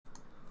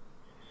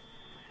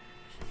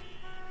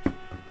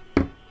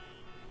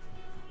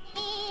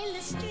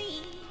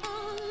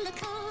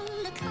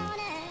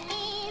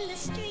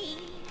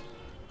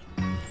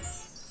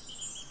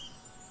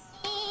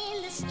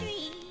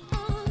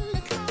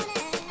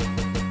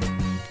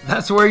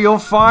That's where you'll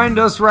find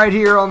us right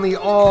here on the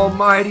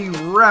Almighty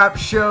Rap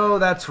Show.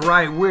 That's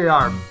right, we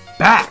are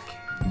back.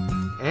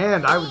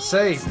 And I would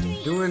say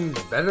doing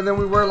better than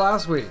we were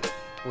last week.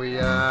 We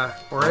were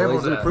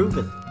able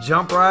to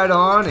jump right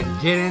on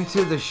and get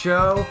into the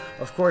show.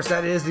 Of course,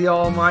 that is the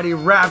Almighty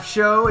Rap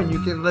Show, and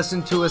you can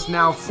listen to us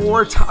now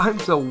 4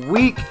 times a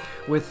week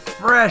with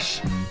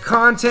fresh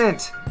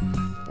content.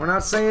 We're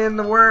not saying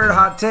the word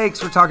hot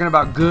takes. We're talking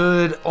about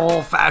good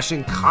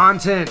old-fashioned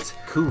content.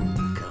 Cool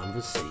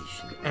conversations.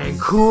 And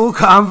cool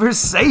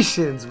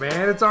conversations,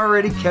 man. It's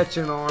already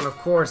catching on, of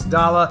course,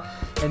 Dala.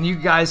 And you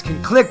guys can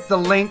click the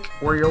link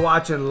where you're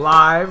watching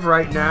live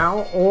right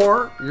now,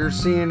 or you're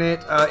seeing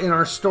it in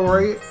our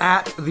story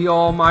at the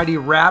Almighty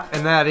Rap,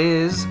 and that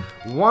is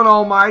one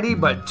Almighty,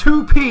 but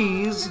 2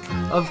 P's,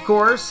 of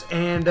course.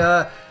 And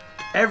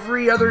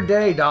every other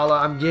day, Dala,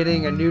 I'm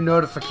getting a new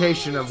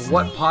notification of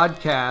what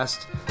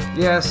podcast.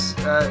 Yes,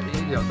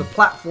 the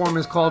platform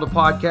is called a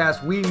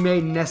podcast. We may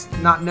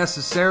not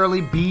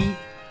necessarily be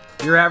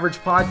your average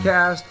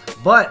podcast,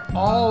 but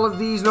all of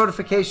these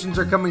notifications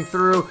are coming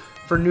through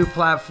for new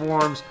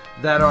platforms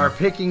that are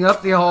picking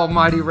up the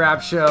Almighty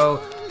Rap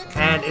Show,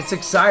 and it's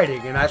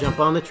exciting. And I jump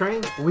on the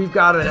train. We've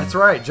got it. That's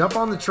right. Jump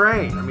on the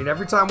train. I mean,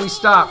 every time we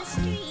stop,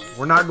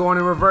 we're not going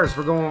in reverse.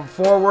 We're going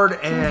forward,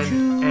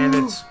 and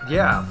it's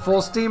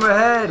full steam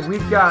ahead.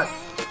 We've got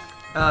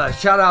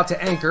shout out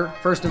to Anchor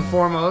first and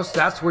foremost.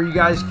 That's where you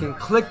guys can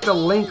click the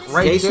link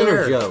right Jason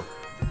there. Jason or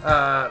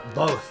Joe?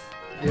 Both.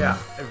 Yeah,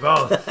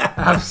 both.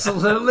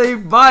 Absolutely.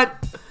 But,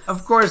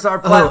 of course, our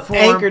platform.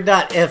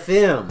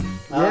 Anchor.fm.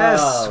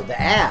 Yes. Oh,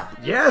 the app.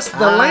 Yes,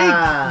 the link.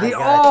 The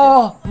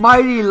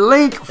almighty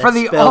link for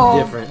the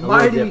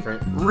Almighty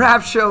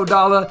Rap Show,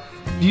 Dala.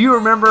 Do you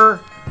remember?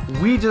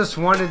 We just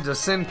wanted to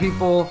send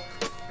people,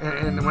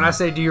 and when I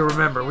say do you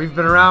remember, we've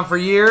been around for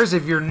years.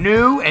 If you're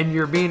new and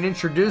you're being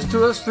introduced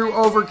to us through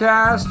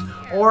Overcast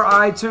or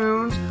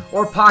iTunes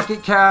or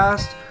Pocket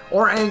Cast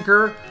or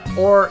Anchor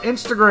or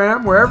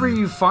Instagram, wherever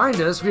you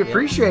find us, we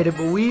appreciate it.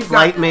 But we've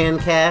got Flightman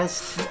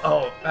Cast.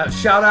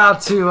 Shout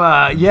out to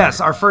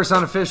our first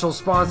unofficial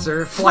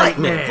sponsor,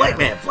 Flightman.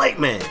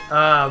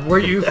 Where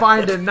you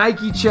find a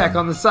Nike check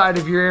on the side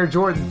of your Air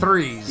Jordan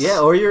 3s. Yeah,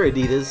 or your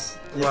Adidas.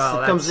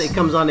 It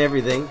comes on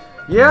everything.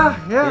 Yeah.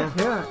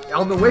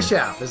 On the Wish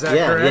app, is that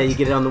correct? Yeah, you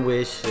get it on the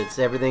Wish.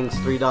 Everything's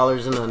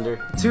 $3 and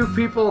under. 2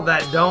 people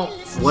that don't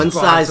one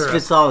size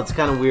fits all. It's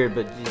kind of weird,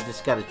 but you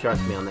just got to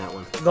trust me on that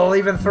one. They'll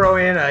even throw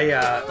in a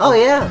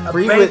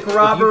bank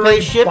robbery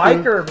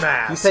biker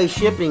mask. If you pay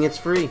shipping, it's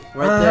free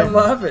right there. I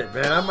love it,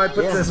 man. I might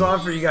put this on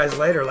for you guys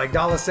later. Like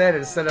Dala said,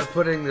 instead of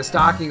putting the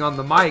stocking on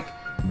the mic,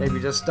 maybe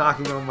just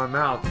stocking on my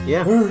mouth.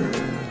 Yeah.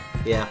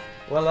 Yeah.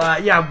 Well,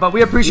 but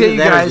we appreciate you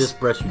guys. Or just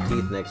brush your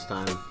teeth next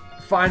time.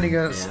 Finding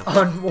us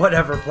on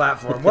whatever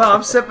platform. Well,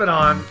 I'm sipping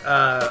on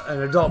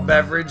an adult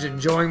beverage,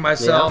 enjoying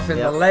myself in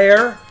the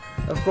lair,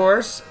 of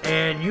course.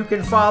 And you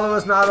can follow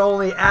us not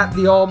only at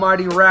the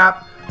Almighty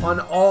Rap on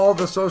all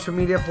the social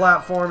media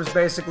platforms,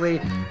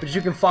 basically, but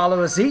you can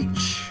follow us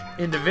each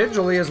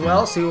individually as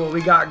well. See what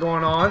we got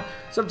going on.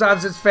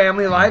 Sometimes it's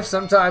family life.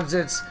 Sometimes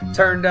it's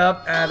turned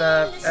up at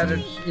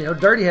a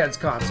Dirty Heads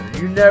concert.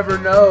 You never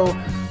know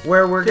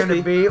where we're going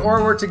to be,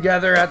 or we're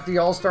together at the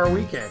All-Star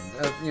Weekend,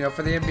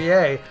 for the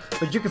NBA.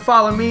 But you can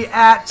follow me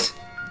at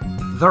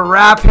The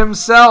Rap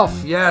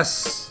himself.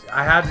 Yes,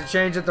 I had to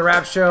change it, The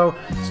Rap Show.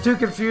 It's too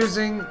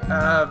confusing.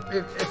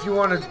 If you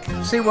want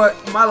to see what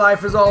my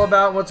life is all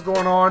about, what's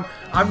going on,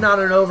 I'm not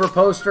an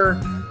over-poster.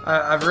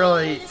 I've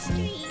really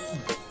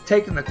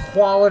taken the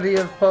quality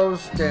of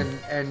post,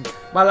 and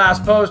my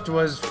last post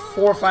was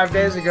 4 or 5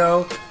 days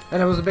ago.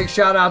 And it was a big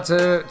shout out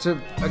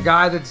to a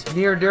guy that's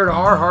near and dear to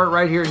our heart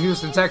right here in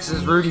Houston,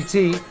 Texas, Rudy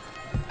T.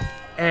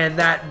 And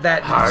that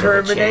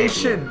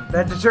determination,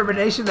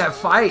 that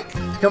fight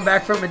to come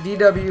back from a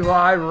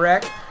DWI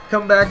wreck,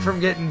 come back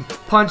from getting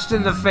punched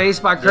in the face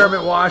by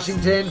Kermit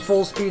Washington,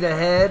 full speed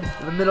ahead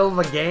in the middle of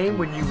a game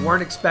when you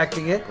weren't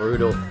expecting it.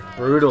 Brutal.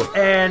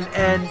 And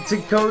to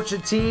coach a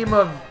team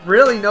of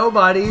really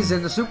nobodies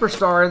and the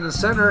superstar in the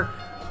center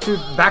to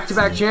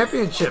back-to-back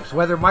championships,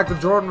 whether Michael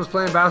Jordan was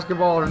playing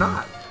basketball or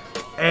not.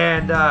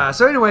 And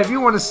so anyway, if you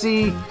want to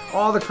see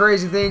all the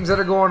crazy things that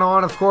are going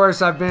on, of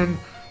course, I've been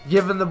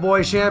giving the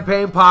boy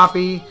Champagne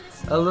Poppy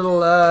a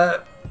little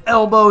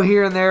elbow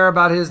here and there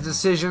about his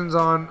decisions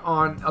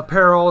on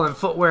apparel and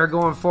footwear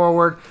going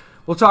forward.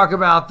 We'll talk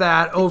about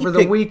that over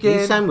the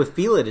weekend. He signed with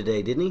Fila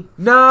today, didn't he?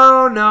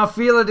 No,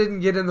 Fila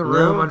didn't get in the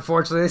room,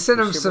 unfortunately. They sent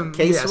him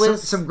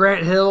some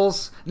Grant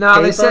Hills. No,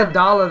 they said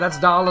Dala. That's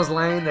Dala's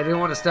lane. They didn't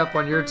want to step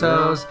on your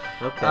toes.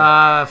 No.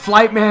 Okay.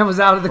 Flightman was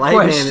out of the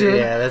question.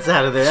 Yeah, that's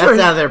out of there. That's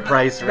out of their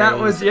price range. That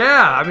was,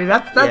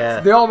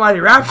 that's the Almighty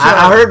Rap Show.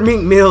 I heard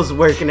Meek Mill's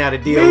working out a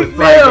deal with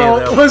Flightman.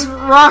 Meek Mill was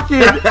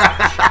rocking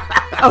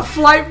a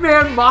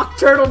Flightman mock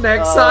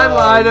turtleneck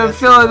sideline of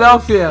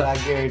Philadelphia. I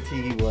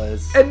guarantee he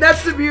was. And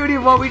that's the beauty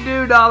of what we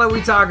do, Dala.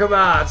 We talk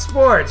about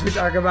sports. We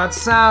talk about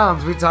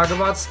sounds. We talk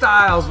about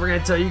styles. We're going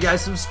to tell you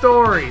guys some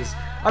stories.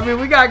 I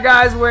mean, we got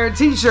guys wearing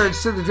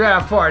T-shirts to the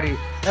draft party.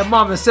 And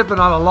Mama's sipping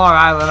on a Long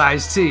Island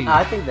iced tea.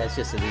 I think that's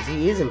just it.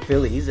 He is in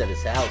Philly. He's at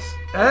his house.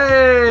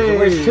 Hey!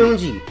 Where's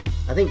Tunji?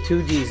 I think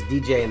Tunji's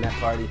DJing that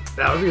party.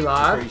 That would be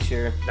live. I'm pretty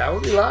sure. That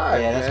would be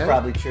live. Yeah, that's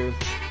probably true.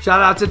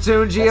 Shout out to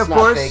Tunji, of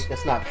course.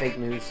 That's not fake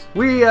news.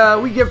 We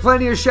give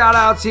plenty of shout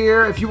outs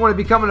here. If you want to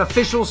become an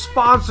official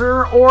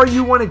sponsor or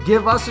you want to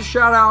give us a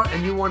shout out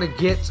and you want to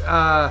get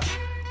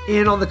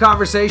in on the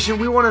conversation,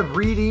 we want to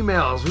read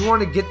emails. We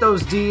want to get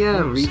those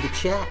DMs. Read the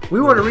chat.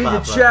 We want to read the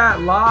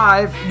chat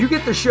live. You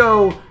get the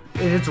show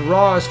in its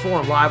rawest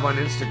form live on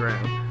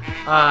Instagram.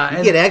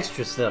 You get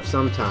extra stuff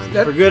sometimes.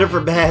 For good or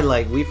for bad,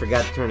 like we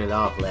forgot to turn it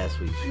off last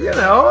week. Sure. You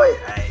know,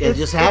 it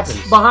just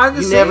happens. Behind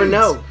the scenes. You never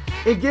know.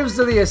 It gives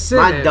to the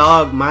incentive. My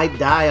dog might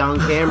die on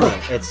camera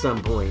at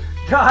some point.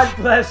 God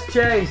bless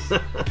Chase.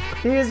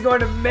 He is going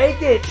to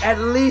make it at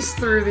least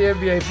through the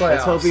NBA playoffs.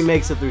 Let's hope he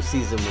makes it through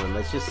season 1.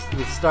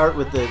 Let's start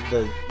with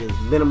the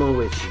minimal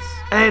wishes.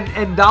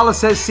 And Dalla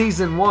says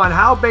season 1.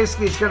 How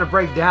basically it's going to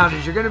break down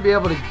is you're going to be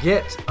able to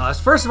get us.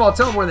 First of all,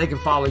 tell them where they can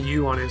follow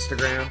you on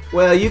Instagram.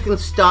 Well, you can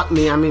stalk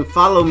me.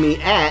 Follow me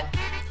at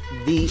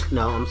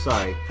I'm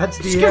sorry. That's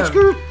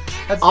DM.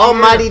 That's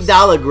Almighty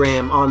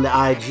Dollagram on the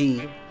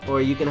IG. Or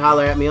you can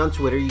holler at me on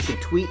Twitter. You can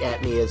tweet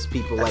at me, as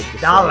people like to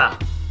say. Dollar.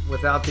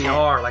 Without the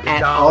R, like a at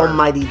dollar.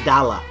 Almighty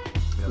Dollar.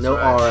 No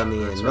right. R on the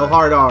end. That's No right.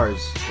 hard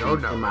R's No.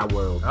 in my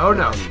world. Oh,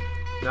 no.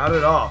 Not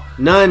at all.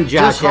 None,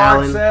 Josh Just hard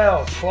Allen.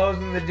 sales.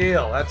 Closing the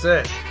deal. That's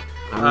it.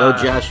 I'm no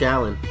Josh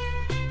Allen.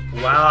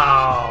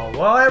 Wow.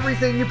 Well,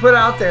 everything you put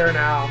out there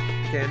now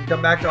can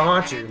come back to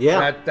haunt you.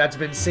 Yeah. That's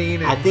been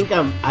seen in I think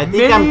I'm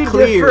many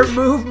clear. different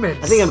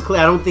movements. I think I'm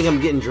clear. I don't think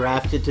I'm getting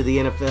drafted to the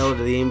NFL or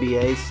to the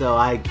NBA, so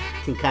I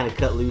can kind of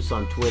cut loose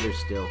on Twitter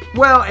still.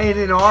 Well, and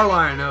in our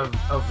line of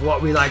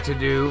what we like to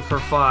do for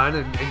fun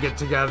and get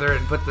together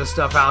and put this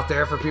stuff out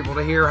there for people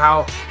to hear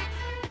how,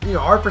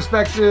 our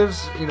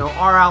perspectives,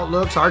 our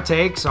outlooks, our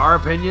takes, our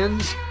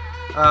opinions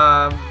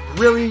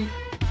really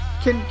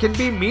can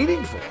be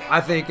meaningful,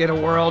 I think, in a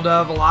world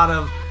of a lot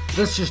of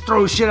let's just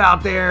throw shit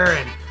out there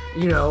and,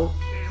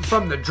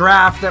 from the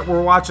draft that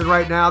we're watching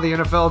right now, the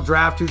NFL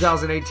Draft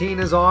 2018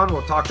 is on.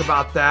 We'll talk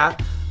about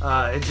that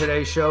in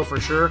today's show for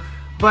sure.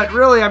 But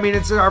really,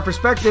 it's our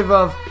perspective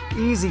of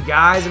easy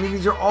guys.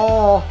 These are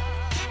all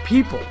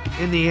people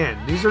in the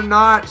end. These are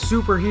not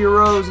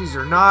superheroes. These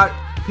are not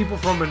people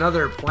from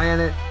another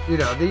planet.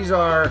 These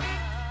are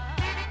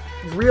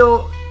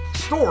real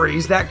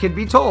stories that could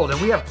be told.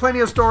 And we have plenty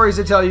of stories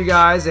to tell you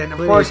guys. And of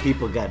course,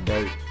 people got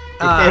dirt.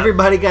 If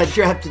everybody got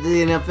drafted to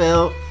the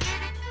NFL,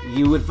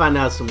 you would find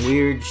out some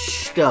weird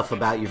stuff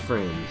about your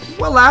friends.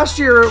 Well, last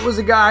year it was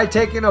a guy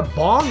taking a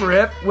bong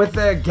rip with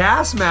a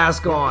gas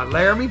mask on,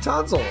 Laramie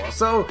Tunsil.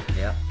 So,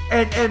 yeah.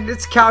 And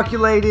it's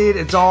calculated.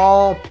 It's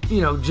all,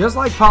 just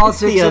like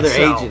politics it's the other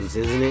itself. agents,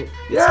 isn't it?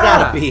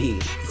 Yeah.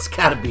 It's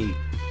gotta be.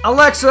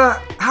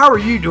 Alexa, how are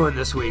you doing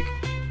this week?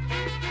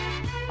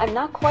 I'm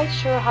not quite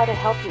sure how to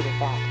help you with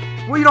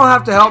that. Well, you don't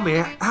have to help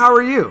me. How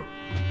are you?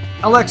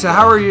 Alexa,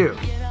 how are you?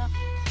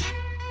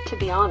 To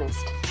be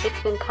honest,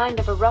 it's been kind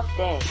of a rough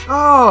day.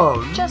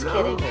 Oh, Just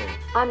kidding.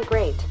 I'm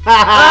great.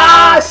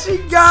 She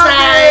got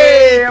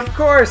me! Of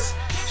course.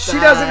 She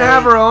doesn't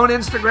have her own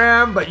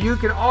Instagram, but you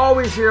can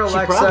always hear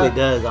Alexa. She probably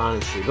does,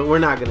 honestly, but we're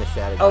not going to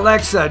shout it out.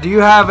 Alexa, do you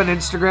have an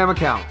Instagram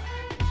account?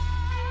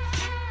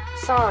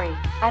 Sorry,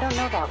 I don't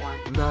know that one.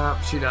 No,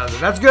 she doesn't.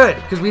 That's good,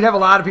 because we'd have a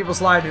lot of people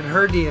sliding in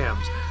her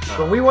DMs.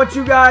 But we want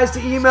you guys to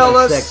email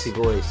us sexy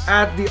voice.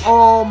 at the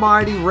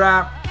Almighty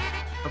Rap,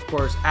 of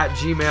course, at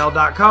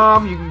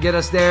gmail.com. You can get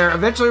us there.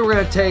 Eventually, we're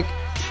going to take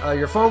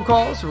your phone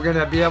calls. We're going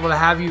to be able to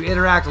have you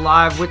interact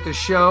live with the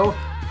show.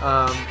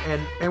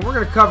 And we're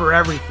going to cover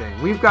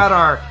everything. We've got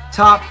our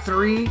top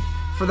 3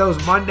 for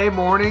those Monday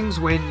mornings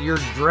when you're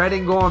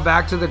dreading going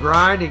back to the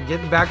grind and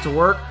getting back to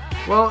work.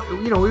 Well,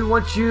 we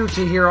want you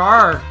to hear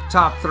our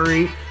top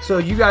 3, so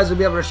you guys will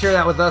be able to share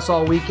that with us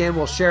all weekend.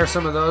 We'll share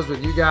some of those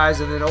with you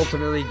guys and then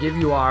ultimately give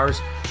you ours.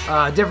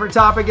 Different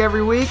topic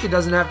every week. It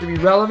doesn't have to be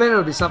relevant.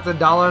 It'll be something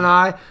Dollar and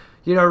I,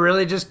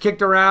 really just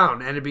kicked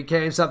around, and it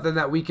became something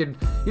that we could,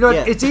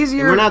 it's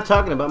easier. And we're not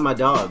talking about my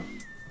dog.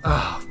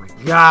 Oh my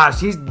gosh,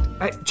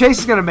 Chase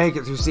is going to make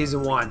it through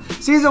season 1.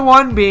 Season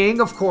 1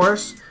 being, of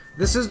course,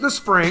 this is the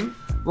spring.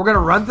 We're going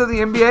to run through the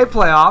NBA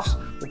playoffs.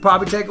 We'll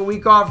probably take a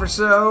week off or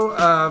so.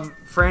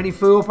 Franny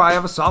Fu will probably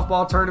have a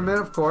softball tournament,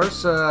 of course,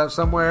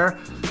 somewhere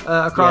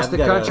across the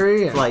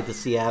country. Flight to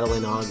Seattle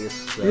in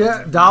August. So.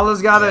 Yeah,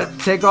 Dalla's got to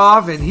take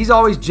off, and he's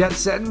always jet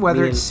setting,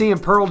 whether it's seeing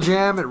Pearl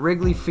Jam at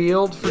Wrigley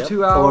Field for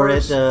 2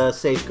 hours. Or at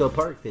Safeco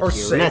Park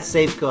this year. Not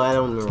Safeco, I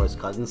don't remember what it's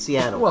called. In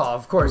Seattle. Well,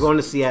 of course. We're going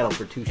to Seattle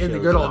for 2 shows. In the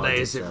good old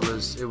days, it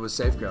was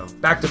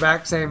Safeco.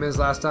 Back-to-back, same as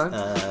last time?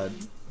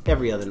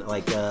 Every other,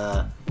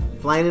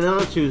 flying in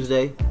on a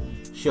Tuesday,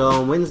 show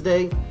on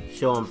Wednesday,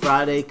 show on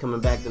Friday, coming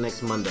back the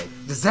next Monday.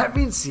 Does that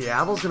mean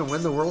Seattle's going to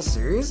win the World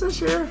Series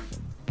this year?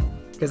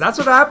 Because that's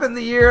what happened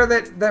the year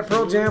that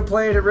Pearl Jam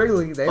played at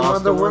Wrigley. They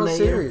won the World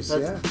Series.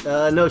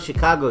 No,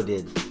 Chicago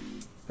did.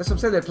 That's what I'm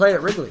saying. They played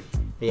at Wrigley.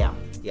 Yeah.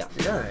 Yeah.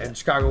 Yeah, and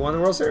Chicago won the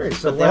World Series.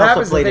 So But what they also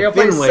happens played if at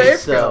they go play Fenway,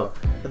 Safeco?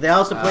 but they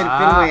also played at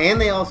Fenway, and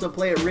they also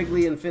play at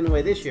Wrigley and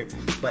Fenway this year.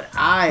 But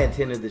I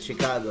attended the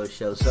Chicago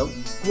show, so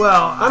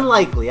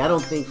unlikely. I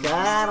don't think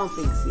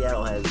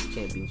Seattle has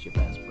championship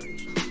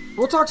aspirations.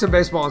 We'll talk some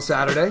baseball on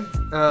Saturday.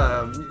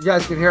 You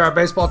guys can hear our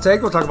baseball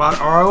take. We'll talk about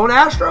our own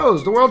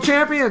Astros, the world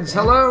champions.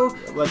 Hello.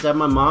 Let's have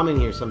my mom in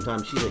here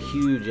sometime. She's a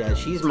huge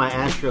she's my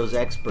Astros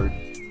expert.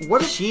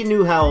 What She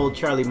knew how old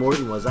Charlie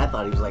Morton was. I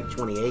thought he was like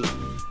 28.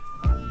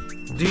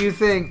 do you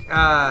think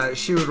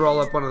she would roll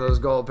up one of those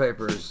gold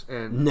papers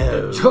and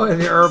No. enjoy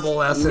the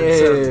herbal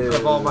essence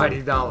of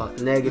Almighty Dollar?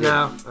 Negative.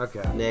 No?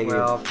 Okay. Negative.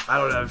 Well, I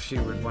don't know if she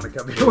would want to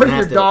come here when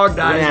your dog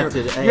died.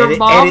 Your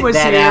mom was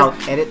that here.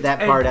 out. Edit that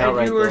part out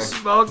right you were there.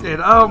 smoking.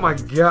 Oh my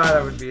God,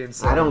 that would be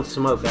insane. I don't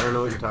smoke. I don't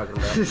know what you're talking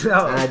about.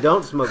 No. And I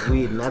don't smoke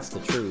weed, and that's the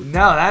truth.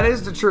 No, that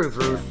is the truth,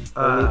 Ruth.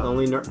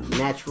 Only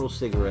natural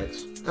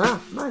cigarettes.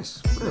 Ah,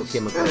 nice. No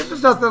chemicals. Yeah,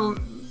 there's nothing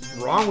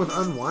wrong with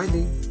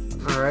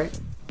unwinding. All right.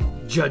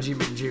 Judgy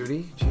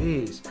McJudy.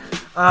 Jeez.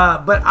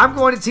 But I'm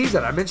going to tease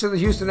it. I mentioned the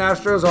Houston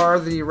Astros are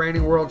the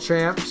reigning world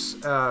champs.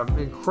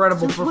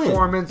 Incredible Since when?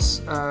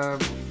 performance.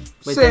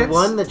 Wait, they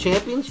won the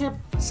championship?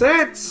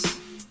 Since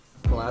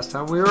the last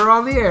time we were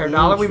on the air.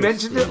 Now that we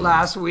mentioned it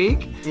last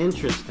week.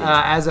 Interesting.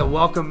 As a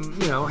welcome,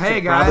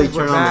 hey guys, probably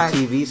we're turn back. on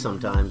the TV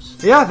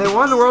sometimes. Yeah, they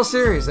won the World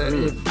Series.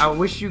 I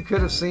wish you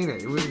could have seen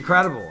it. It was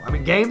incredible. I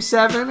mean, Game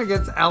 7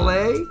 against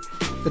LA,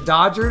 the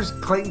Dodgers,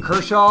 Clayton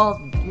Kershaw,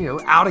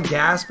 out of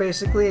gas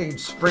basically, and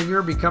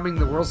Springer becoming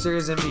the World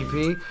Series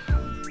MVP.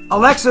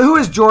 Alexa, who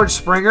is George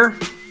Springer?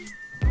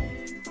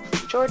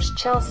 George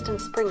Charleston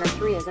Springer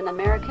III is an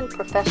American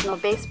professional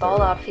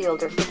baseball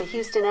outfielder for the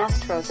Houston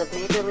Astros of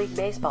Major League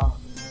Baseball.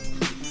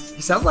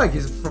 He sounds like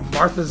he's from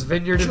Martha's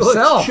Vineyard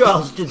himself.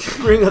 Charleston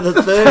Springer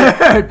the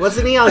third.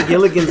 Wasn't he on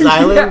Gilligan's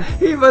Island? Yeah,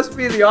 he must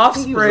be the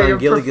offspring on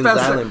Gilligan's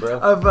Island, bro.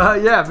 of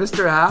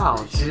Mr.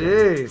 Howell.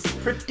 Jeez.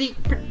 Pretty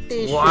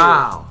sure.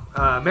 Wow.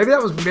 Maybe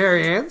that was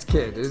Mary Ann's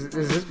kid. Is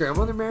his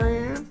grandmother Mary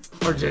Ann?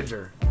 Or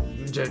Ginger?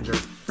 Ginger.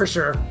 For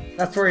sure.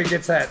 That's where he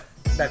gets that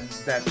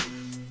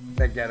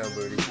ghetto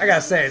booty. I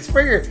gotta say it.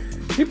 Springer,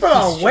 he put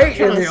on weight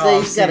in the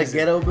offseason. He's got a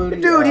ghetto booty?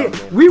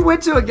 Dude, we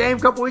went to a game a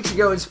couple weeks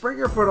ago and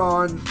Springer put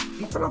on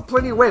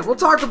plenty of weight. We'll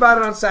talk about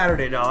it on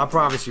Saturday, though. I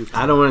promise you.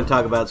 I don't want to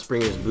talk about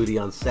Springer's booty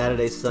on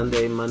Saturday,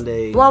 Sunday,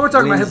 Monday. Well, we're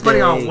talking Wednesday, about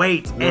him putting on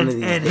weight and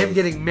days. him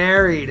getting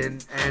married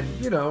and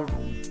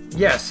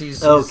yes,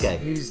 he's okay.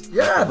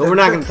 Yeah, but we're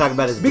not going to talk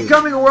about his booty.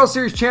 Becoming a World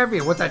Series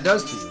champion, what that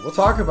does to you. We'll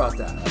talk about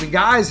that. I mean,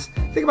 guys,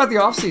 think about the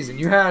offseason.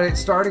 You had it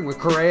starting with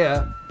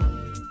Correa,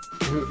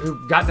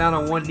 who got down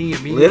on one knee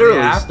immediately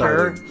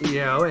after, and the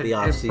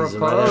offseason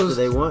proposed. right after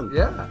they won.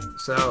 Yeah.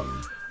 So,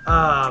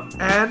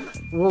 and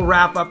we'll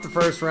wrap up the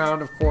first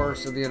round, of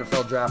course, of the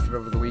NFL draft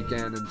over the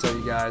weekend and tell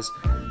you guys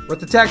what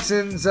the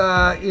Texans,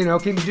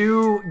 can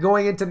do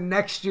going into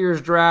next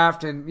year's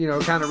draft and,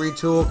 kind of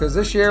retool. Because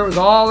this year it was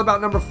all about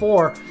number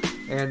 4.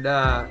 And,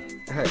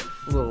 hey,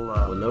 a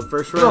little no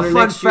first rounder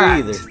next year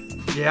either.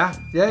 Yeah.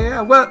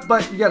 Well,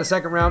 but you got a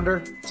second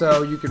rounder,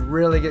 so you can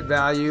really get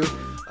value.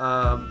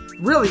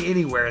 Really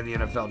anywhere in the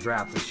NFL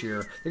draft this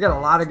year. You got a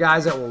lot of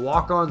guys that were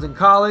walk-ons in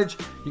college.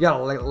 You got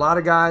a lot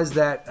of guys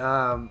that,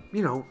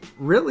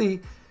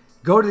 really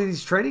go to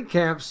these training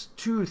camps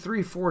 2,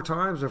 3, 4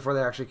 times before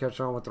they actually catch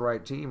on with the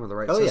right team or the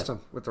right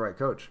system with the right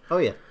coach. Oh,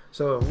 yeah.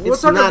 So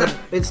it's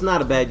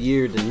not a bad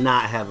year to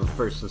not have a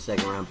first and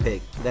second round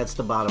pick. That's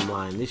the bottom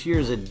line. This year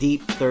is a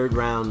deep third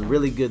round,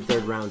 really good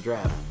third round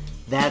draft.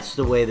 That's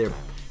the way the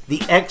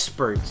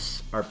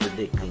experts are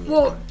predicting it.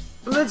 Well,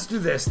 let's do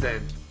this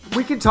then.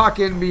 We can talk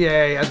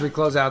NBA as we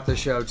close out the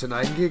show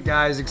tonight and get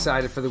guys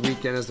excited for the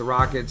weekend as the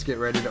Rockets get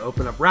ready to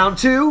open up round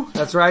 2.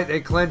 That's right.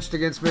 They clinched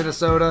against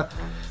Minnesota.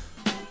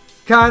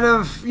 Kind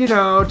of,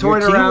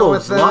 toying around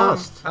with them.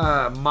 Lost.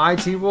 My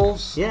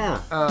T-Wolves. Yeah.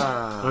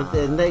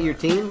 Isn't that your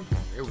team?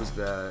 It was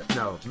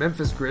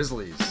Memphis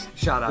Grizzlies.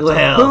 Shout out to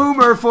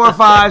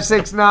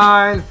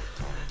Boomer4569.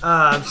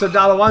 So,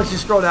 Dalla, why don't you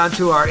scroll down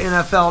to our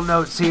NFL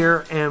notes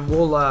here, and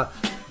we'll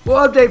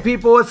update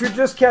people. If you're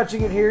just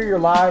catching it here, you're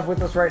live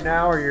with us right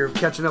now, or you're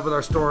catching up with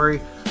our story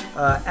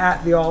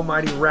at the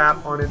Almighty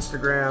Rap on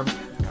Instagram.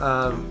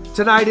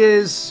 Tonight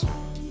is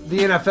the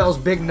NFL's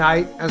big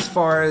night as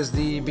far as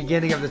the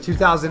beginning of the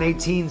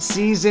 2018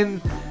 season.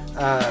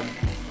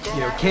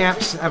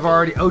 Camps have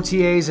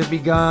OTAs have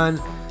begun.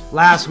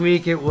 Last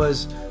week it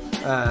was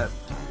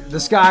the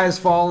sky is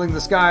falling.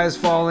 The sky is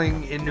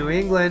falling in New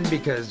England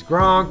because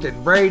Gronk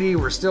and Brady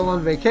were still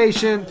on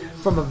vacation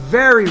from a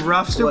very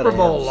rough Super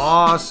Bowl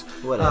loss.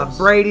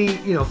 Brady,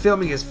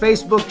 filming his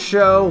Facebook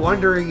show,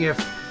 wondering if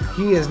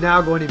he is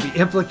now going to be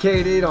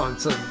implicated on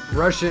some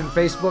Russian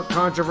Facebook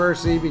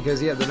controversy because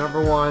he had the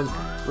 #1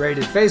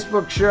 rated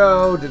Facebook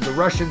show. Did the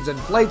Russians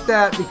inflate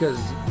that because,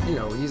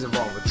 he's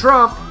involved with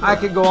Trump? I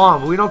could go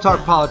on, but we don't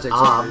talk politics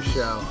on this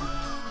show.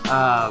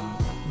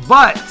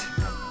 But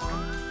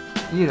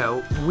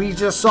we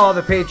just saw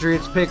the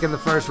Patriots pick in the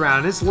first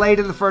round. It's late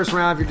in the first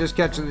round if you're just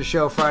catching the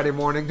show Friday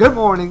morning. Good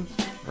morning.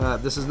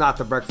 This is not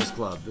the Breakfast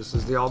Club. This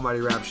is the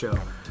Almighty Rap Show.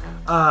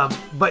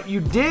 But you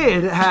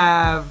did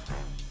have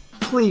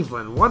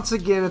Cleveland once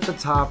again at the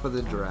top of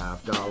the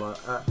draft, Dalla.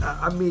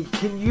 I mean,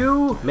 can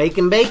you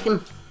making bacon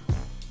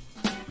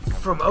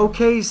from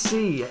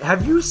OKC?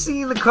 Have you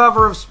seen the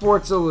cover of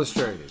Sports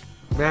Illustrated?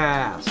 May I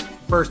ask,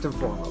 first and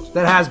foremost,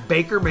 that has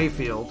Baker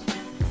Mayfield.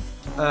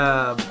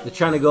 They're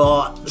trying to go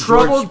all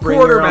troubled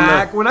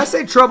quarterback. When I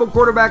say troubled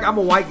quarterback, I'm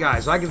a white guy,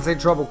 so I can say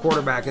troubled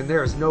quarterback, and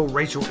there is no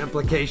racial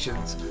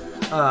implications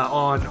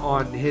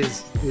on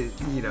his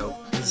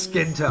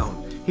skin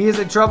tone. He is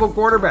a troubled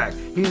quarterback.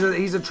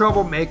 He's a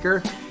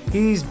troublemaker.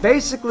 He's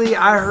basically,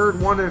 I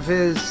heard one of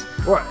his,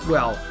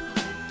 well,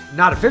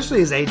 not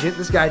officially his agent.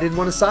 This guy didn't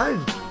want to sign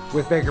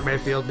with Baker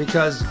Mayfield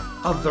because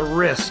of the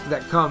risk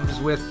that comes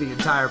with the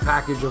entire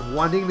package of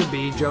wanting to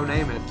be Joe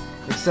Namath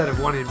instead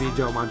of wanting to be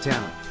Joe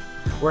Montana.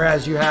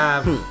 Whereas you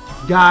have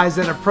guys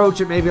that approach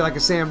it maybe like a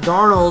Sam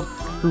Darnold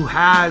who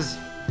has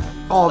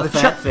all the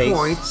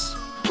checkpoints.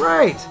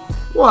 Right.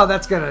 Well,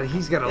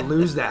 he's gonna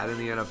lose that in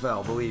the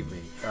NFL, believe me.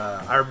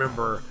 I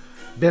remember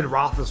Ben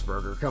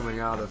Roethlisberger coming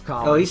out of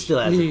college. Oh, he still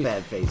has a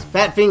fat face.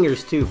 Fat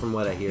fingers, too, from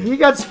what I hear. He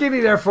got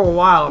skinny there for a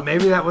while.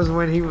 Maybe that was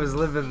when he was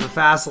living the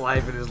fast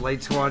life in his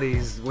late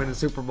 20s, winning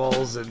Super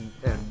Bowls and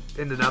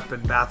ending up in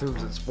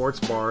bathrooms and sports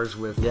bars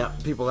with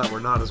people that were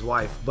not his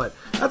wife. But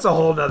that's a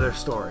whole other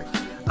story.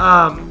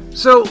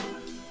 So,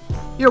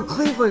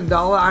 Cleveland,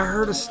 Dalla, I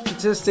heard a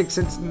statistic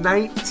since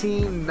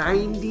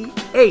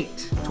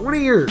 1998.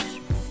 20 years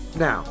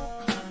now.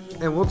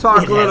 And we'll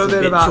talk a little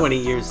bit about 20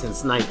 years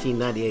since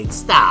 1998.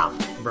 Stop.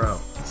 Bro.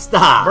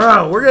 Stop.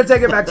 Bro, we're going to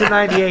take it back to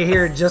 98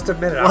 here in just a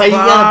minute. Why you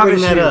got to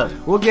bring that up?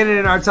 We'll get it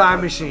in our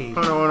time machine.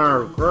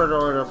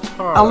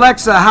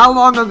 Alexa, how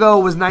long ago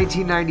was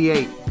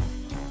 1998?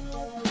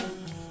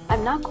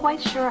 I'm not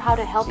quite sure how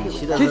to help you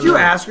with that. Did you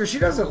ask her? She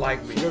doesn't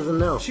like me. She doesn't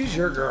know. She's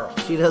your girl.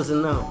 She doesn't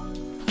know.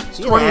 It's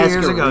 20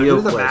 years ago.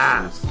 Do the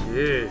math.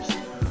 Jeez.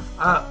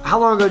 How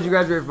long ago did you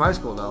graduate from high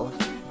school, Dalla?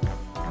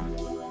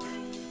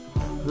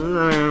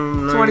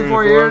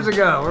 24 years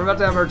ago. We're about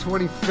to have our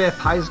 25th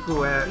high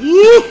school at.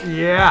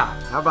 Yeah.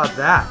 How about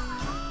that?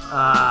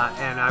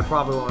 And I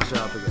probably won't show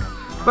up again.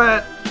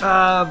 But,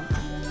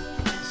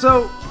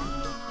 so,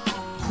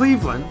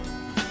 Cleveland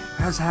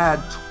has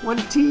had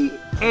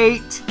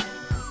 28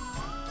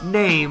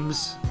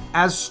 names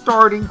as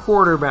starting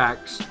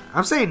quarterbacks.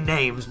 I'm saying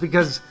names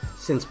because...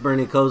 Since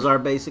Bernie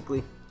Kosar,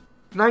 basically?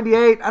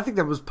 98, I think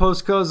that was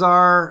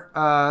post-Kosar.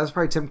 That's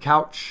probably Tim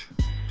Couch.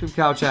 Tim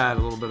Couch had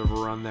a little bit of a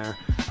run there.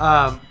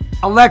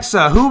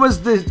 Alexa, who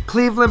was the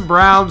Cleveland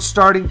Browns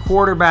starting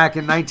quarterback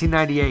in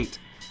 1998?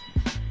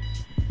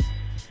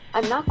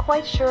 I'm not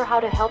quite sure how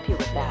to help you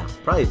with that.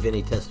 Probably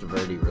Vinny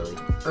Testaverde, really.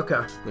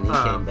 Okay. When he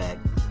came back.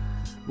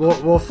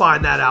 We'll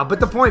find that out. But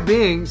the point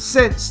being,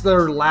 since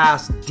their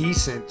last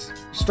decent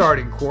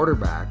starting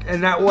quarterback,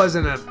 and that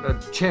wasn't a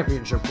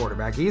championship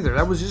quarterback either.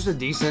 That was just a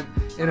decent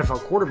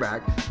NFL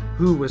quarterback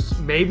who was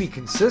maybe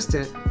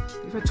consistent.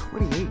 They've had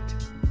 28.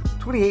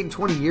 28 in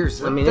 20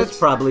 years. I mean, that's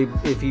probably,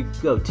 if you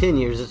go 10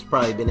 years, it's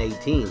probably been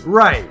 18.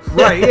 Right.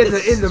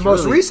 In the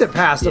most recent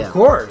past, of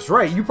course.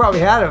 Right. You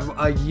probably had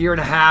a year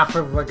and a half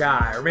of a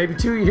guy, or maybe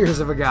 2 years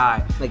of a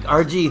guy. Like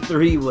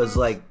RG3 was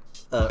like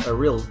a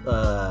real,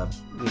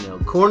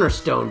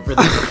 cornerstone for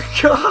this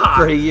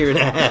for a year and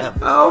a half.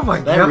 Oh my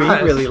God.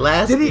 That really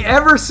lasted. Did he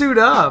ever suit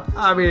up?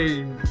 I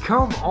mean,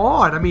 come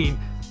on. I mean,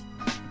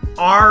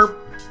 our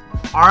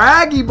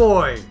Aggie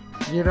boy.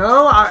 He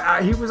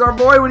was our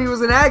boy when he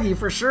was an Aggie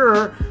for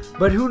sure.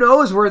 But who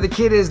knows where the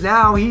kid is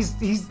now? He's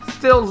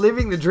still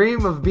living the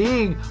dream of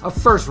being a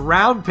first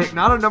round pick,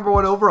 not a number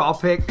 1 overall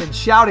pick, and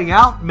shouting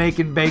out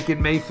Making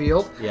Bacon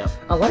Mayfield. Yeah,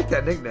 I like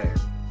that nickname,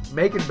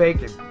 Making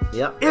Bacon.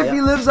 Yep. If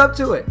he lives up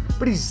to it.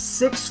 But he's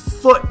 6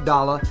 foot,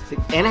 Dalla.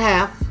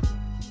 6.5.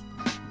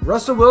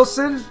 Russell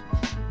Wilson,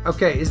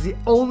 is the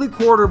only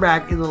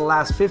quarterback in the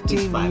last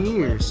 15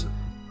 years.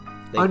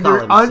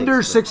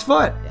 Under 6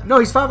 foot. Yeah. No,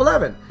 he's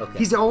 5'11". Okay.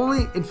 He's the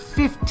only in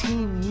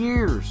 15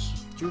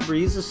 years. Drew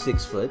Brees is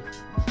 6 foot.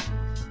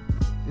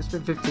 It's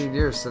been 15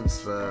 years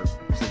since the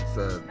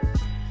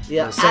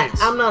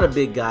Saints. I'm not a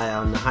big guy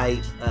on the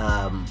height.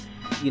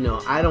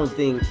 I don't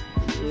think.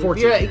 If you're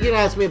going to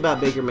ask me about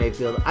Baker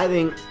Mayfield, I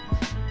think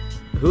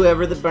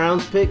whoever the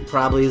Browns pick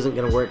probably isn't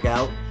going to work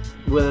out.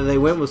 Whether they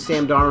went with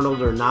Sam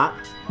Darnold or not,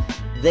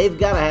 they've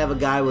got to have a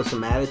guy with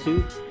some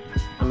attitude.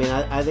 I mean,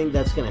 I think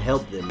that's going to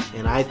help them.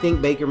 And I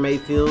think Baker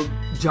Mayfield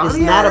is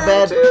not a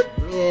bad...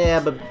 Yeah,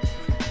 but...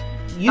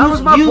 That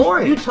was my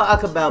point. You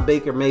talk about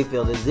Baker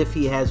Mayfield as if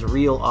he has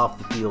real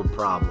off-the-field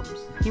problems.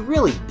 He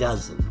really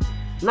doesn't.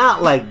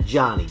 Not like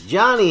Johnny.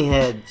 Johnny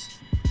had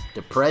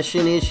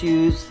depression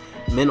issues,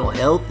 mental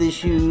health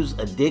issues,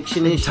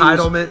 addiction issues.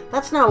 Entitlement.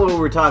 That's not what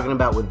we're talking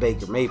about with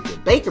Baker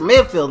Mayfield. Baker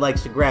Mayfield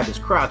likes to grab his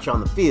crotch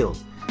on the field.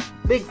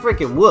 Big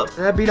freaking whoop.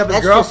 That beat up his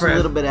That's girlfriend.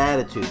 Just a little bit of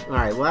attitude. All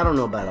right, well, I don't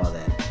know about all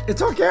that.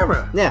 It's on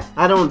camera. Yeah,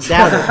 I don't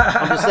doubt it.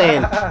 I'm just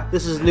saying,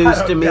 this is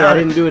news to me. I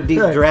didn't do a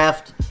deep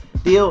draft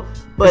deal.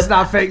 But it's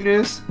not fake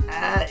news?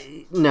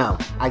 No,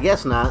 I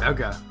guess not.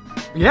 Okay.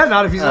 Yeah,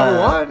 not if he's number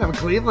 1. I'm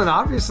Cleveland,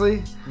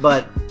 obviously.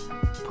 But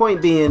point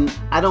being,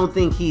 I don't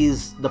think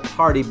he's the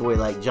party boy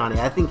like Johnny.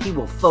 I think he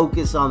will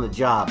focus on the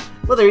job.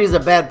 Whether he's a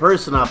bad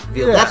person off the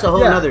field, that's a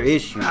whole other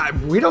issue.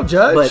 We don't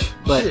judge.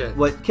 But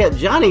what kept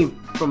Johnny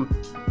from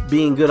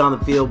being good on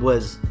the field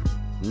was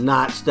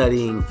not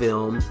studying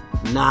film,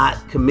 not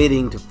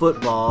committing to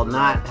football,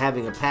 not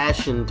having a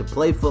passion to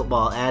play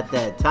football at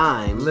that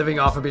time. Living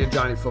off of being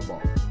Johnny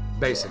Football,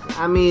 basically.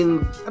 I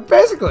mean,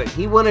 basically,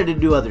 he wanted to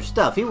do other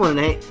stuff. He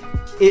wanted to,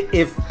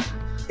 if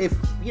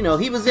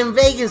he was in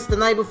Vegas the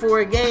night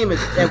before a game at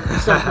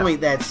some point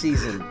that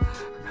season.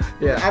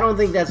 Yeah, I don't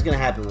think that's going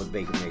to happen with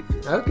Baker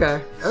Mayfield.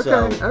 Okay.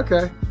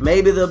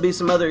 Maybe there'll be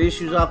some other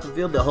issues off the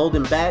field that hold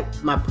him back.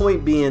 My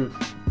point being,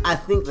 I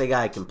think the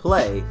guy can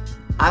play.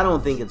 I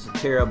don't think it's a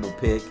terrible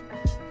pick.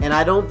 And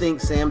I don't think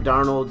Sam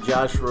Darnold,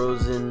 Josh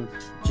Rosen,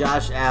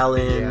 Josh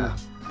Allen,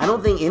 I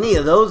don't think any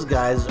of those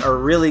guys are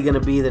really going to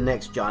be the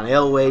next John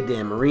Elway,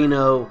 Dan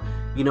Marino.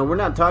 We're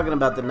not talking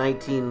about the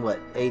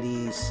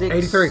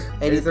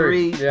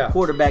 83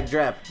 quarterback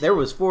draft. There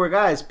was 4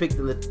 guys picked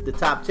in the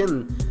top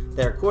 10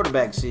 that are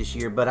quarterbacks this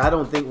year, but I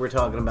don't think we're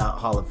talking about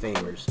Hall of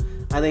Famers.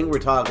 I think we're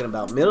talking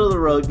about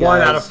middle-of-the-road guys.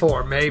 1 out of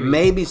 4, maybe.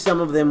 Maybe some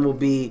of them will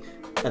be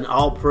an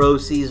all-pro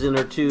season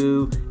or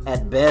 2,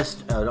 at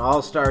best an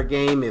all-star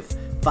game if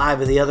 5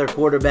 of the other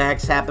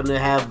quarterbacks happen to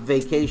have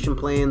vacation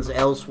plans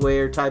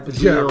elsewhere type of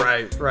deal. Yeah,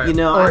 right.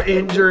 Or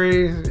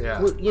injury.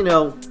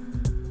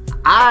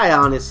 I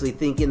honestly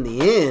think in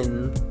the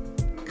end,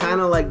 kind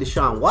of like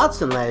Deshaun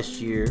Watson last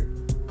year,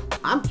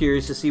 I'm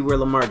curious to see where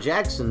Lamar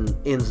Jackson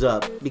ends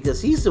up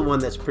because he's the one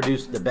that's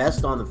produced the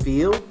best on the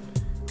field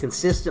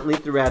consistently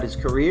throughout his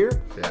career.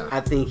 Yeah.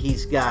 I think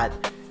he's got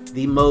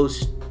the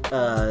most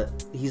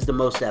he's the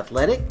most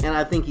athletic, and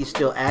I think he's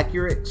still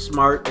accurate,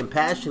 smart, and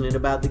passionate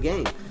about the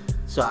game.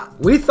 So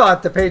we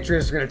thought the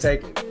Patriots were going to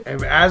take it,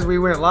 and as we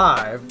went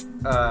live,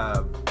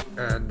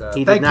 thank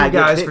you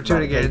guys for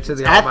tuning in to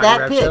the Almighty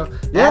Rap Show.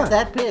 At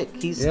that pick,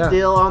 he's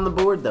still on the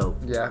board though.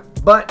 Yeah,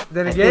 but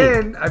then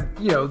again,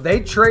 they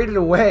traded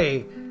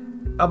away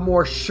a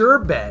more sure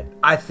bet.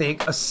 I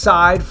think,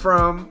 aside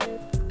from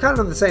kind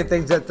of the same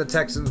things that the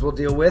Texans will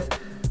deal with,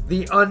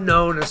 the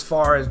unknown as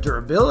far as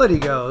durability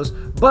goes,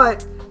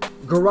 but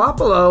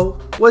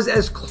Garoppolo was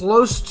as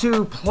close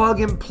to plug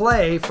and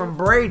play from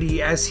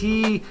Brady as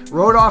he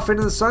rode off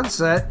into the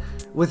sunset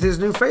with his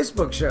new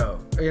Facebook show.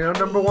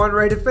 Number 1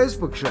 rated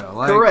Facebook show.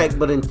 Correct,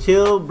 but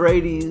until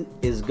Brady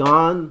is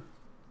gone,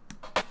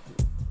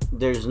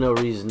 there's no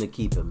reason to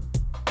keep him.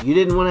 You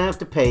didn't want to have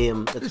to pay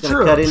him. That's going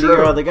to cut into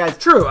your other guys.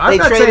 True. They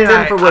traded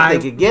him for what they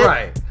could get.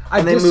 Right.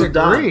 I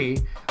disagree.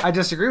 I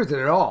disagree with it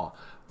at all.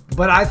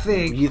 But I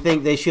think... You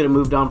think they should have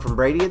moved on from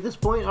Brady at this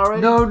point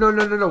already? No.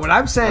 What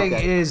I'm saying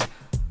is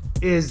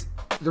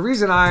the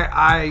reason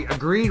I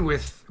agreed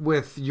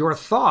with your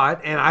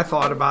thought, and I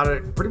thought about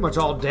it pretty much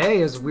all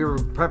day as we were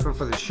prepping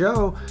for the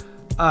show,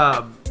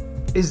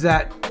 is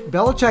that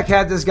Belichick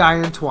had this guy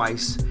in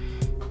twice.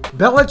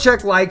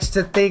 Belichick likes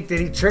to think that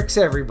he tricks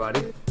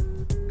everybody.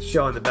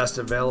 Showing the best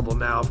available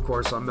now, of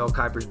course, on Mel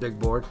Kiper's big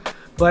board.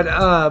 But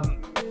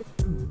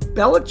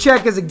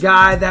Belichick is a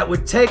guy that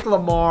would take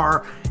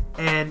Lamar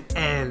and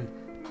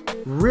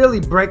really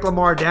break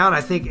Lamar down,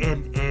 I think,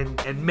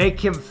 and make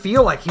him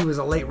feel like he was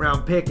a late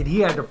round pick and he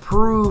had to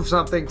prove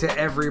something to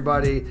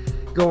everybody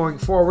going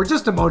forward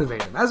just to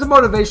motivate him. As a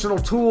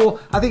motivational tool,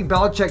 I think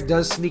Belichick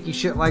does sneaky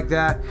shit like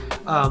that,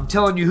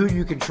 telling you who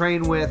you can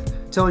train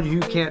with, telling you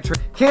who can't train.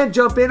 Can't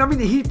jump in. I mean,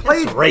 he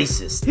played... That's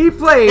racist. He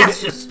played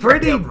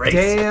pretty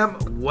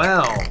damn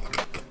well.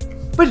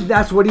 But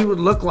that's what he would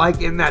look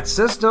like in that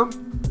system.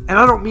 And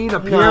I don't mean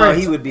appearance. No,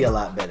 he would be a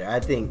lot better. I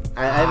think you're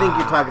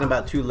talking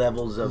about 2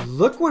 levels of...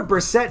 Look what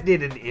Brissett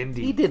did in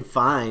Indy. He did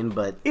fine,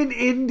 but... In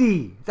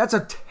Indy. That's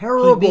a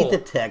terrible He beat the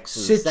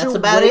Texans.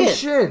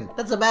 Situation.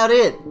 That's about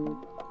it.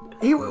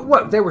 They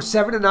were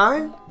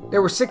 7-9? They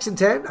were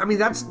 6-10? I mean,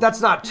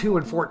 that's not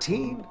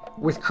 2-14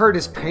 with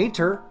Curtis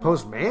Painter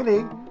post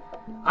Manning.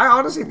 I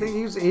honestly think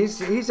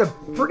he's a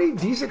pretty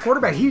decent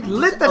quarterback. He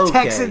lit the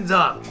Texans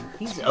up.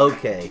 He's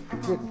okay.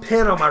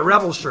 Pin on my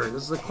Rebel shirt.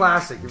 This is a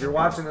classic. If you're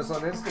watching this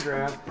on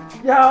Instagram,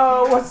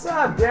 yo, what's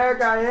up,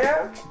 Derek? I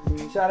am.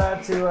 Shout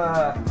out to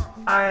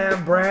I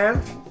Am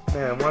Brand.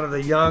 Man, one of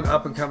the young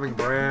up-and-coming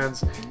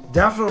brands.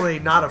 Definitely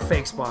not a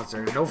fake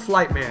sponsor. No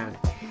Flight Man.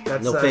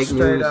 That's no fake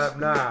straight news. Up.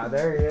 Nah,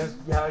 there he is.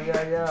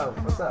 Yo.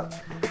 What's up?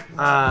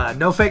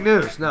 No fake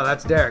news. No,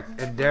 that's Derek.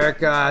 And Derek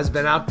has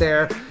been out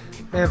there.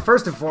 And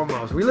first and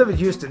foremost, we live in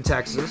Houston,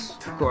 Texas,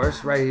 of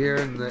course, right here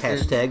in the...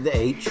 Hashtag the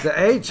H. The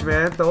H,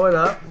 man. Throw it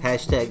up.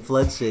 Hashtag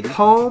Flood City.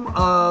 Home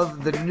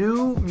of the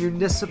new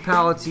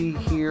municipality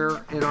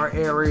here in our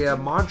area,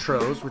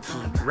 Montrose, which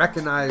is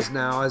recognized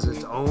now as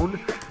its own,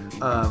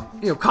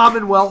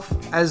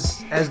 Commonwealth,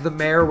 as the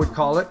mayor would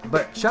call it.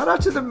 But shout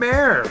out to the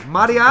mayor,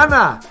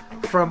 Mariana,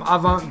 from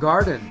Avant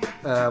Garden.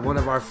 one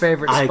of our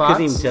favorite I spots.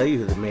 couldn't even tell you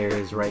who the mayor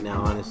is right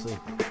now, honestly.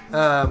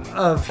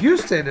 Of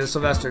Houston is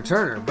Sylvester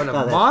Turner, but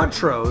of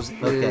Montrose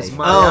is Okay.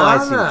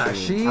 Mariana. I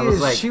see what you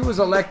mean. She was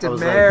elected like,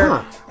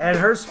 mayor, and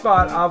her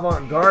spot,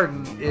 Avant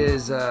Garden,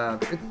 is a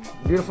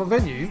beautiful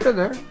venue. You've been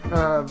there.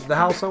 The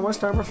House on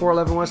Westheimer,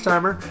 411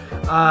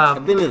 Westheimer.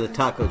 I've been to the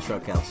taco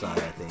truck outside,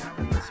 I think.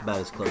 That's about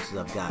as close as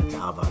I've got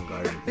to Avant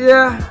Garden.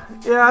 Yeah,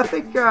 I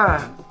think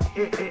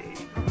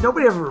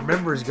nobody ever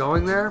remembers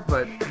going there,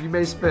 but you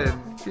may spend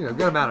a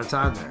good amount of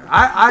time there.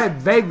 I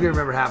vaguely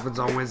remember it happens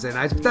on Wednesday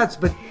nights, but that's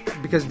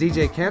because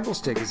DJ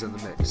Candlestick is in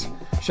the mix.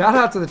 Shout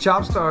out to the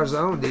Chop Stars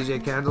own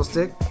DJ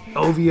Candlestick,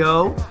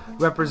 OVO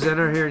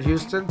representative here in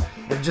Houston,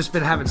 and just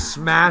been having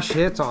smash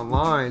hits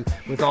online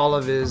with all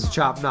of his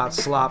Chop Not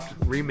Slopped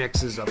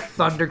remixes of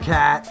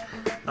Thundercat,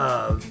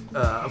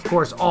 of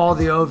course all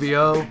the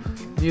OVO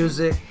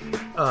music,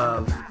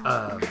 of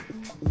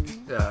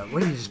what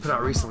did he just put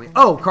out recently?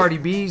 Oh, Cardi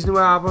B's new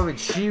album, and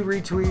she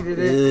retweeted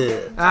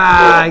it.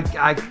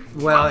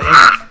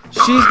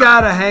 She's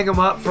got to hang them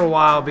up for a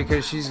while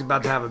because she's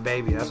about to have a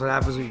baby. That's what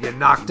happens when you get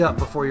knocked up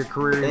before your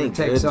career even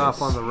takes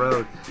off on the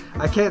road.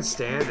 I can't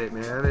stand it,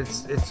 man.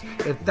 It's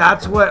if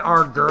that's what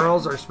our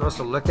girls are supposed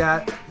to look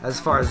at as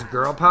far as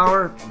girl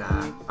power,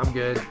 nah, I'm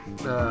good.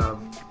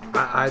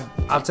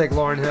 I'll take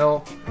Lauryn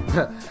Hill.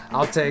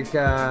 I'll take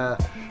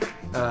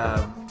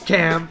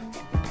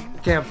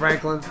Cam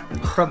Franklin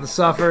from the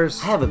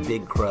Suffers. I have a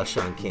big crush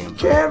on Cam.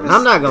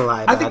 I'm not gonna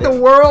lie about I think the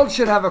world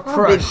should have a crush.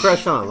 I have a big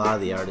crush on a lot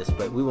of the artists,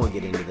 but we won't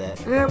get into that.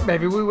 Yeah,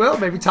 maybe we will.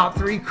 Maybe top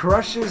 3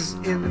 crushes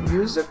in the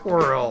music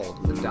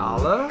world.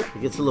 Nadala.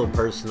 It gets a little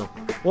personal.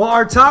 Well,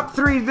 our top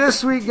 3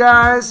 this week,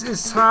 guys,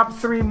 is top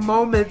 3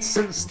 moments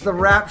since the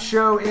rap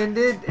show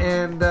ended,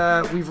 and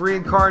we've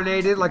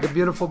reincarnated like a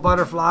beautiful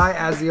butterfly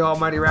as the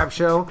Almighty Rap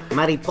Show.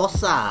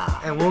 Mariposa.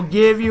 And we'll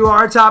give you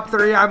our top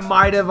 3. I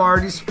might have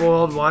already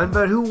spoiled one,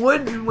 but who wouldn't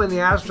when the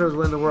Astros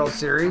win the World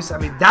Series? I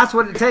mean, that's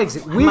what it takes.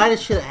 We might have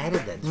should have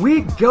added that.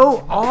 We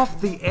go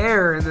off the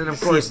air, and then of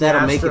course the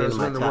Astros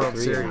win the World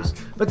Series.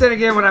 But then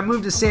again, when I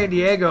moved to San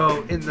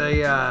Diego in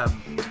the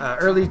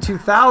early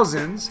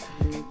 2000s,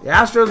 the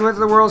Astros went to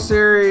the World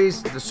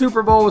Series. The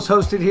Super Bowl was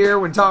hosted here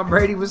when Tom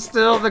Brady was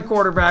still the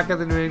quarterback of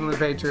the New England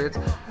Patriots.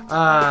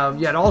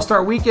 You had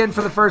All-Star Weekend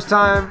for the first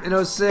time in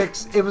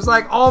 2006. It was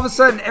like all of a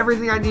sudden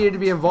everything I needed to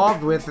be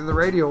involved with in the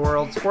radio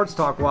world, sports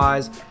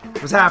talk-wise,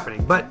 was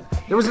happening. But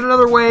there was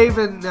another wave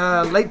in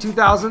late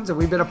 2000s, and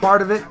we've been a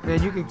part of it.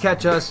 Man, you can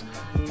catch us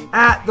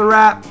at the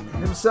Rap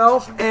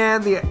himself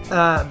and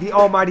the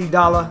Almighty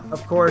Dalla,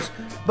 of course.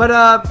 But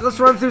let's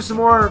run through some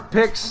more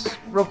picks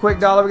real quick,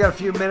 Dalla. We got a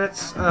few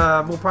minutes.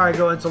 We'll probably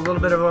go into a little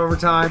bit of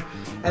overtime.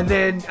 And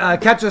then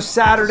catch us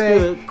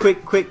Saturday.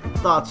 Quick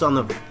thoughts on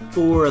the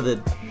 4 of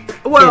the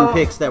 10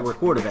 picks that were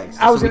quarterbacks.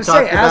 I was going to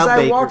say, as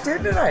I walked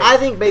in tonight. I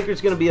think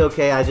Baker's going to be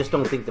okay. I just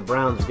don't think the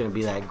Browns are going to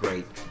be that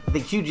great. I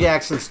think Hugh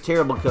Jackson's a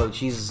terrible coach.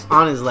 He's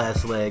on his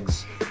last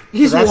legs.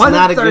 He's so that's 1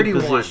 not in 31.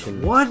 A good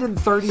position. 1 in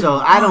 31. So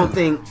I don't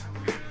think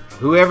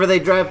whoever they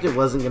drafted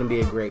wasn't going to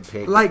be a great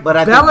pick. But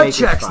I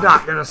Belichick's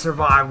not going to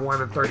survive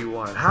 1 in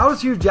 31. How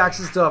does Hugh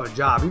Jackson still have a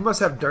job? He must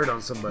have dirt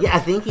on somebody. Yeah, I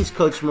think he's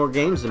coached more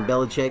games than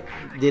Belichick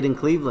did in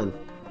Cleveland.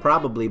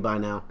 Probably by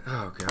now.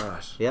 Oh,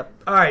 gosh. Yep.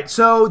 All right,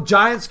 so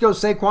Giants go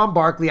Saquon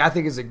Barkley. I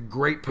think is a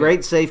great pick.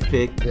 Great safe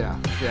pick. Yeah.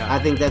 I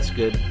think that's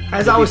good.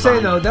 As I was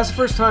saying, though, that's the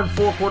first time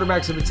 4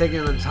 quarterbacks have been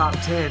taken in the top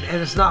 10,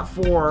 and it's not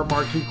 4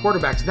 marquee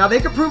quarterbacks. Now, they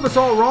could prove us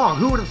all wrong.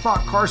 Who would have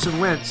thought Carson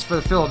Wentz for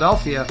the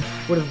Philadelphia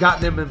would have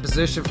gotten them in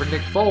position for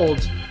Nick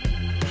Foles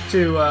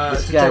to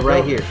this guy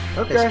right here.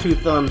 Okay. Has 2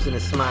 thumbs and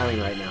is smiling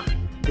right now.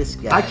 This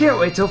guy. I can't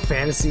wait till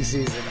fantasy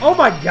season. Oh,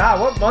 my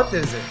God. What month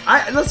is it?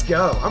 Let's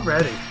go. I'm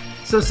ready.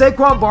 So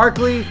Saquon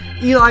Barkley,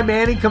 Eli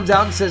Manning comes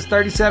out and says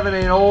 37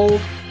 ain't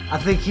old. I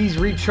think he's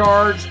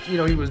recharged. He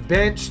was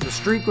benched. The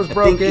streak was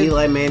broken. I think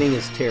Eli Manning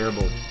is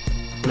terrible.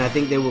 And I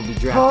think they will be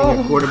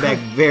drafting a quarterback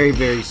very,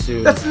 very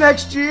soon. That's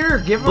next year.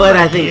 Give him But a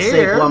I think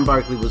year. Saquon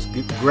Barkley was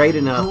great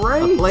enough.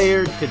 A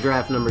player to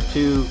draft number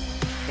 2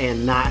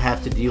 and not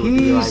have to deal with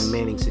the Eli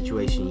Manning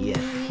situation yet.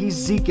 He's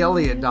Zeke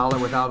Elliott, Dollar,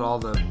 without all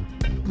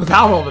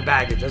the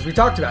baggage, as we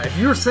talked about. If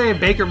you were saying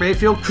Baker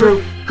Mayfield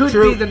could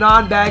be the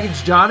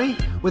non-baggage Johnny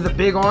with a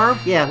big arm,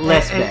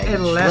 less baggage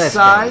and less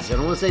size. Baggage. I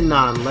don't want to say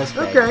less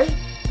baggage. Okay.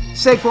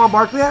 Saquon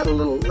Barkley had a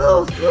little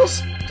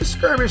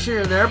skirmish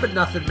here and there, but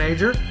nothing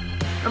major.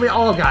 I mean,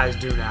 all guys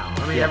do now.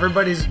 I mean,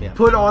 everybody's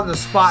put on the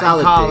spot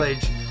in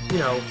college,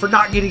 for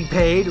not getting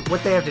paid,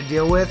 what they have to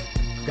deal with.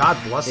 God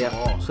bless them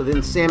all. So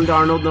then Sam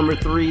Darnold, number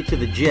 3 to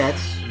the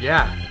Jets.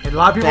 Yeah. And a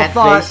lot of people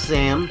thought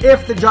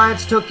if the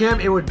Giants took him,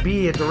 it would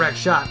be a direct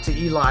shot to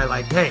Eli.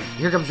 Like, hey,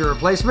 here comes your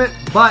replacement.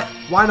 But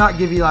why not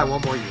give Eli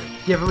 1 more year?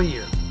 Give him a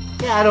year.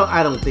 Yeah,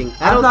 I don't think.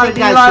 I'm not an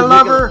Eli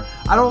lover.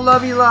 I don't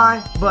love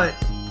Eli, but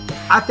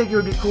I think it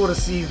would be cool to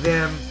see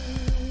them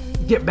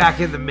get back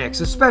in the mix,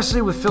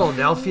 especially with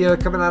Philadelphia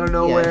coming out of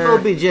nowhere. Yeah,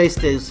 if OBJ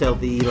stays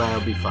healthy, Eli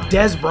will be fine.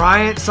 Des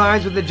Bryant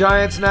signs with the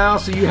Giants now,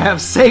 so you have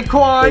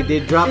Saquon. They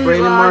did drop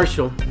Brandon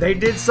Marshall. They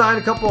did sign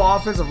a couple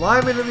of offensive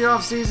linemen in the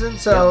offseason,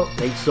 so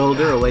they sold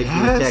her away from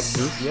the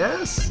Texans.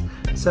 Yes.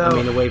 So, I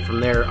mean, away from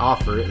their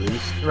offer, at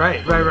least.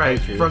 Right.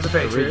 From the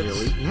Patriots.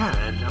 Originally. Yeah,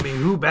 and I mean,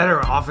 who better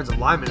offensive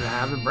lineman to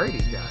have than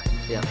Brady's guy?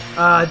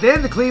 Yeah.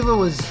 Then the Cleveland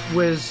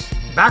was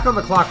back on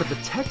the clock with the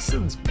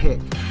Texans pick,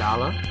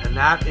 Dalla, and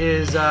that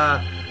is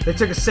they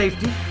took a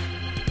safety.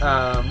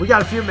 We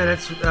got a few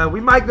minutes. We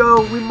might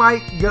go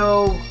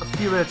a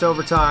few minutes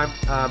over time,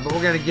 but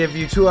we're gonna give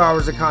you 2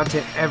 hours of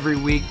content every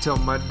week till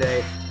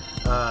Monday.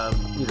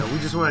 We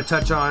just want to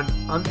touch on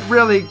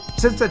really,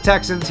 since the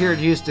Texans here in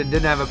Houston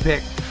didn't have a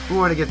pick, we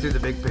want to get through the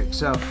big pick.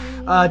 So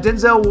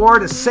Denzel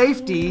Ward, a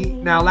safety.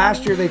 Now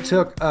last year they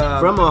took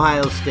from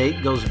Ohio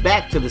State, goes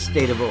back to the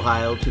state of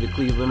Ohio to the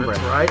Cleveland Browns.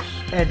 That's right.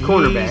 And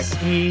cornerback.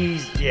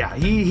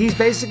 He's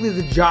basically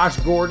the Josh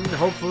Gordon.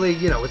 Hopefully,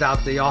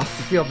 without the off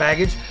the field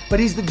baggage, but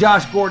he's the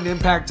Josh Gordon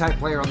impact type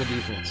player on the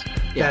defense.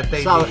 Yeah, that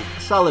they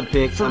solid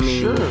pick. For I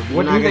mean, sure.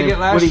 What are you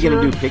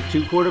going to do? Pick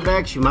 2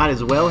 quarterbacks? You might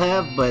as well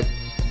have, but.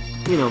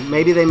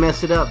 Maybe they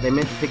messed it up. They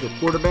meant to pick a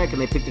quarterback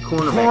and they picked a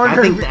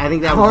cornerback. I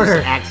think that was just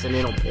an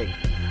accidental pick.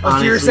 Honestly.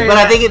 So you're saying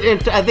I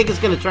think it's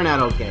going to turn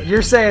out okay.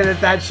 You're saying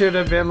that should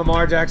have been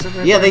Lamar Jackson?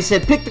 Yeah, they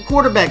said pick the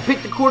quarterback,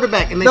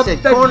 and they said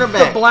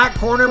cornerback. The black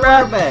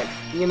cornerback?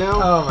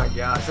 Oh my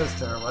gosh, that's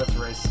terrible. That's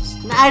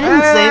racist. I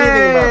didn't say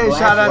anything about black.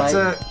 Shout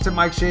out to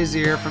Mike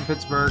Shazier from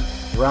Pittsburgh.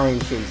 Ryan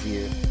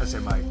Shazier. I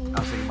said Mike. I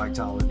was thinking Mike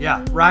Tomlin.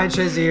 Yeah, Ryan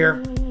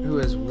Shazier, who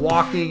is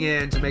walking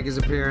in to make his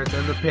appearance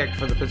and the pick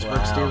for the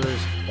Pittsburgh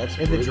Steelers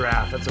in the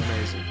draft. That's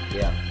amazing.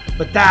 Yeah.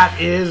 But that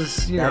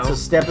is, that's a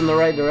step in the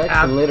right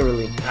direction,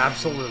 literally.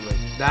 Absolutely.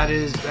 That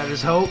is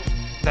hope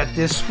that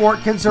this sport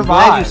can I'm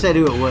survive. glad you said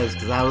who it was,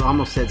 because I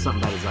almost said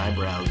something about his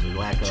eyebrows or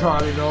lack of.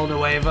 Charlie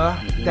Villanueva.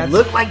 He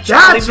looked like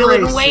Charlie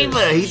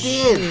Villanueva. He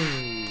did.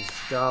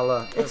 Jeez,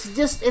 Dalla.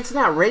 It's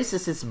not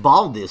racist. It's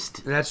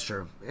baldest. That's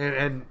true.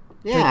 And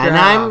yeah, and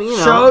I'm, you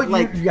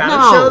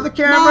gotta show the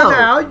camera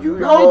now.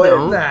 You owe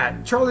him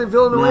that. Charlie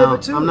Villanueva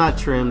too. I'm not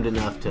trimmed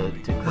enough to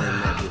claim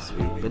that this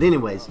week. But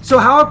anyways. So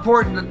how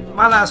important,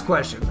 my last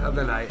question of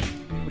the night,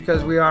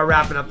 because we are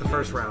wrapping up the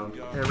first round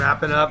and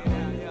wrapping up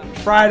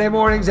Friday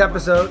morning's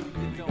episode.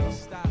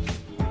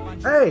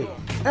 Hey,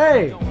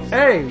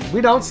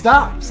 we don't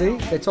stop. See?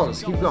 They told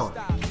us, keep going.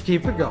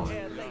 Keep it going.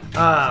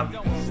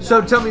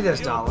 So tell me this,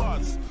 Dalla.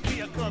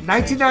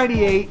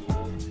 1998,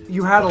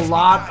 you had a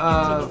lot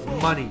of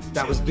money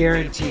that was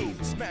guaranteed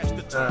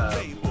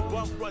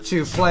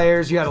to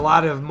players. You had a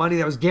lot of money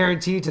that was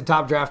guaranteed to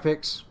top draft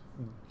picks,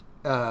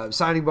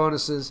 signing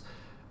bonuses.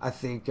 I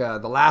think the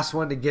last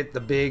one to get the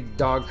big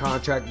dog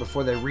contract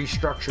before they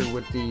restructured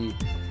with the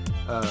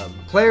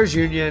Players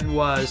Union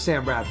was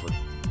Sam Bradford.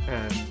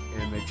 And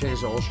they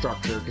changed the whole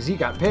structure because he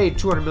got paid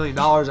 $200 million,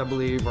 I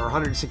believe, or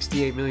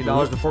 $168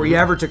 million before he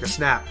ever took a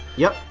snap.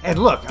 Yep. And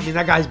look, I mean,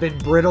 that guy's been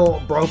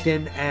brittle,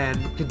 broken,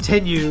 and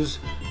continues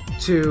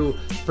to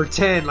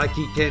pretend like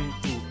he can,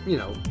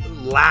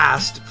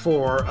 last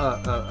for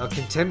a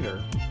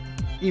contender,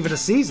 even a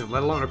season,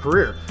 let alone a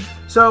career.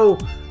 So,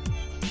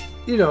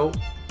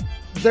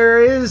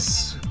 there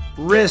is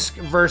risk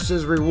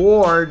versus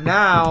reward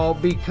now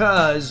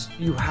because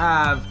you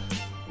have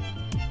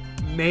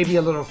maybe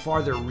a little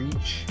farther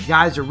reach.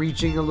 Guys are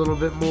reaching a little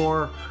bit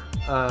more.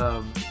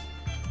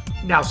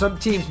 Now, some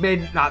teams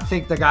may not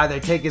think the guy they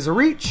take is a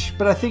reach,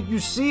 but I think you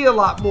see a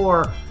lot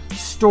more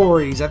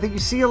stories. I think you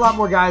see a lot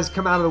more guys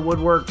come out of the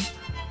woodworks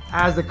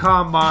as the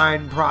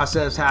combine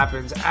process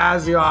happens,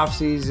 as the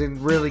offseason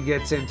really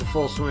gets into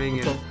full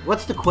swing. And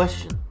what's the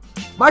question?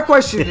 My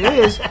question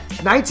is,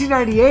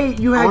 1998,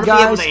 you had guys...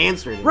 I want to be able to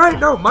answer it. Right,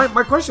 no, my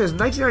question is,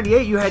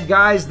 1998, you had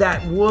guys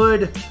that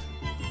would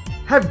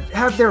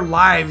have their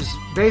lives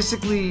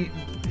basically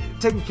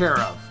taken care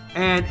of.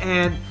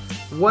 And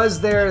was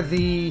there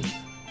the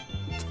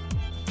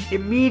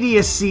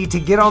immediacy to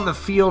get on the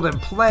field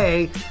and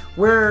play,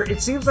 where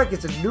it seems like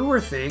it's a newer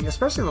thing,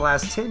 especially in the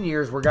last 10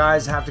 years, where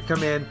guys have to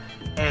come in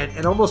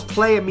and almost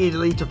play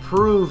immediately to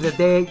prove that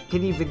they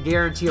can even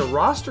guarantee a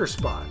roster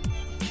spot.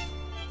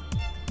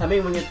 I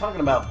mean, when you're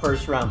talking about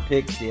first-round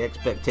picks, the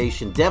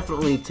expectation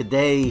definitely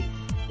today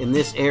in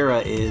this era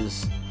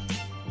is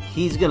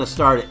he's going to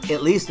start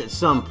at least at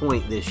some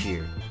point this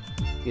year.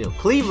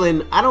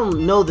 Cleveland, I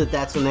don't know that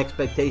that's an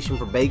expectation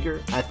for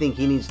Baker. I think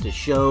he needs to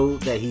show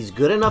that he's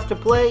good enough to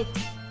play,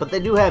 but they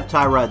do have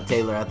Tyrod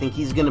Taylor. I think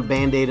he's going to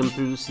Band-Aid him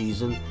through the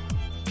season.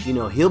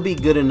 He'll be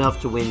good enough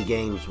to win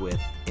games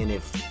with.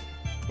 And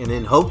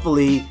then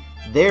hopefully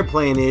their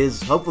plan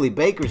is, hopefully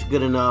Baker's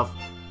good enough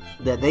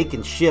that they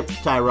can ship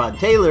Tyrod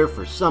Taylor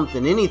for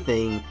something,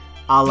 anything,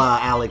 a la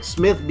Alex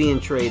Smith being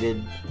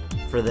traded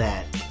for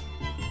that.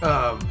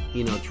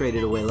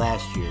 Traded away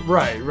last year.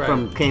 Right.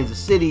 From Kansas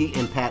City,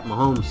 and Pat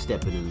Mahomes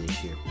stepping in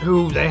this year.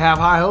 Who they have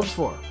high hopes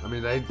for. I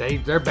mean,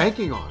 they're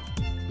banking on.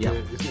 Yeah.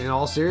 In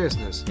all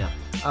seriousness. Yeah.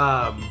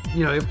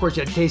 Of course,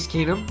 you had Case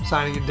Keenum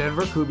signing in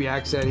Denver.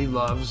 Kubiak said he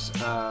loves.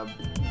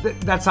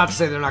 That's not to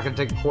say they're not going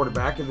to take a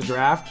quarterback in the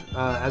draft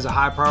as a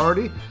high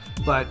priority,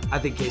 but I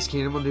think Case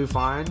Keenum will do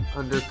fine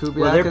under Kubiak.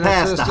 Well, they're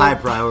past the high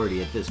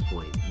priority at this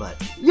point, but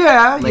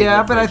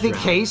but I think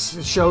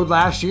Case showed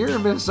last year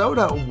in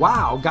Minnesota.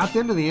 Wow, got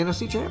them to the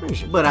NFC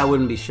Championship. But I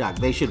wouldn't be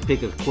shocked. They should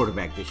pick a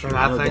quarterback this year. And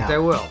I think they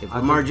will. If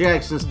Lamar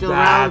Jackson's still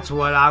that's around,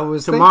 what I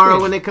was tomorrow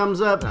thinking. when it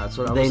comes up, That's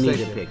what I they was need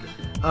thinking. to pick him.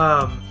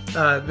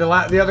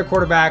 The other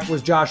quarterback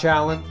was Josh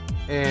Allen,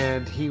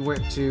 and he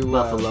went to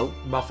Buffalo.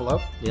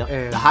 Yep.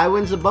 And the high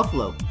winds of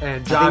Buffalo.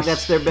 And I think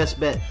that's their best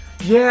bet.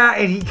 Yeah,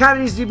 and he kind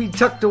of needs to be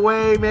tucked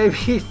away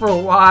maybe for a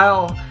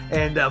while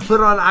and put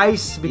on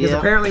ice because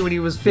apparently when he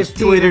was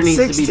 15 Twitter and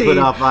 16, needs to be put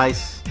off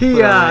ice. He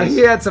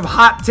had some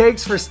hot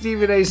takes for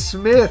Stephen A.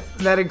 Smith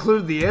that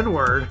included the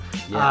N-word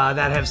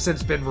that have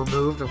since been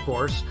removed, of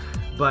course.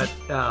 But,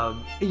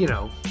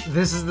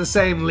 this is the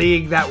same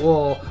league that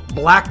will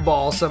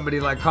blackball somebody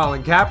like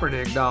Colin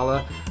Kaepernick,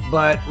 Dalla,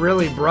 but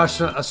really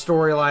brush a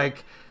story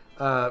like,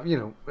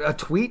 a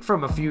tweet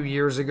from a few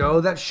years ago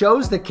that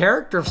shows the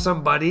character of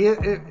somebody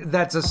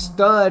that's a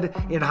stud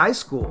in high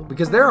school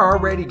because they're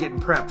already getting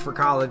prepped for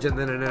college and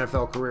then an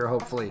NFL career,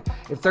 hopefully,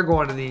 if they're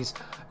going to these,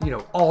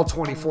 all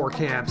 24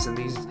 camps and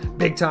these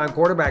big-time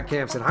quarterback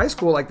camps in high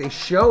school like they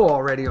show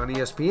already on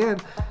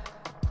ESPN.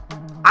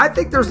 I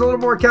think there's a little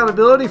more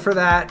accountability for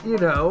that,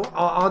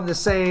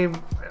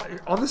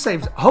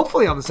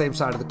 hopefully on the same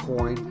side of the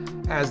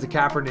coin as the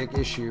Kaepernick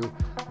issue,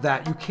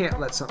 that you can't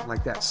let something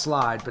like that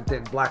slide, but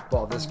then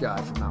blackball this guy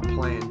from not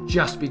playing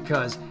just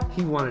because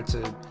he wanted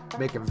to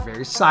make a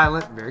very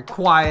silent, very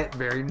quiet,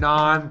 very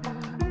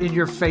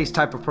in-your-face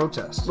type of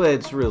protest. Well,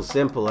 it's real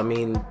simple. I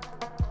mean,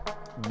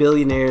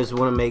 billionaires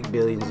want to make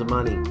billions of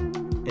money,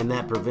 and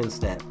that prevents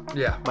that.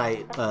 Yeah.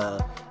 By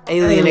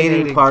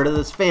alienating part of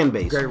this fan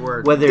base. Great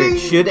word. Whether it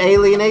should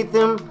alienate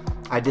them,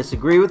 I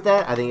disagree with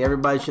that. I think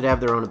everybody should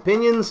have their own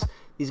opinions.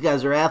 These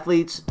guys are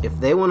athletes. If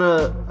they want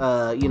to,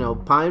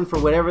 pine for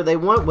whatever they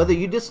want, whether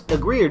you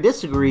agree or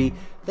disagree,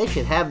 they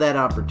should have that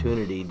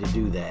opportunity to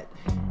do that.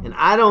 And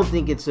I don't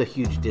think it's a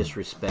huge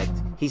disrespect.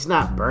 He's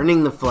not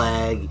burning the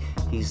flag.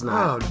 He's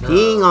not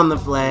peeing on the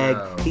flag.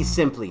 No. He's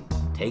simply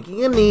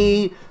taking a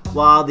knee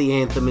while the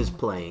anthem is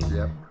playing.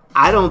 Yep.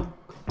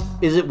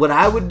 Is it what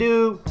I would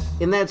do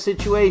in that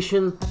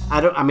situation?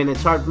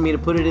 It's hard for me to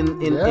put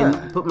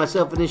it put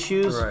myself in his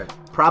shoes. Right.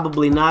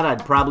 Probably not.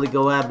 I'd probably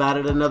go about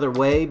it another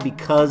way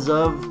because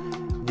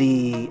of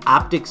the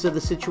optics of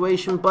the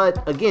situation.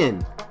 But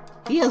again,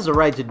 he has the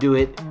right to do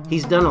it.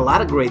 He's done a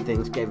lot of great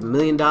things. Gave $1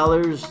 million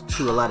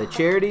to a lot of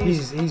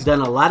charities. He's done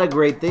a lot of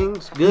great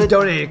things. Good. He's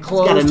donated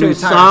clothes. He's got a new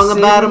song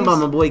about him by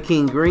my boy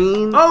King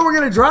Green. Oh, we're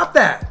gonna drop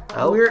that.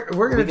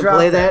 We're gonna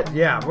play that.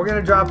 Yeah, we're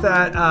gonna drop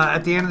that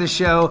at the end of the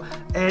show.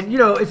 And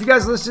if you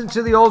guys listen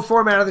to the old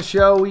format of the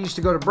show, we used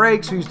to go to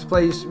breaks. We used to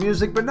play some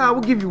music, but now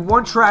we'll give you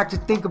one track to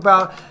think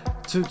about.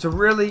 To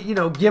really,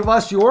 give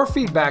us your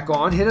feedback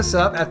on. Hit us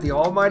up at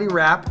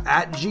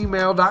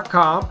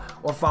thealmightyrap@gmail.com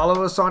or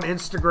follow us on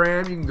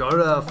Instagram. You can go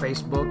to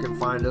Facebook and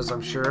find us,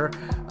 I'm sure.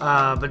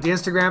 But the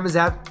Instagram is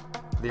at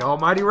The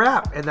Almighty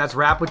Rap, and that's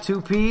rap with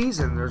 2 P's,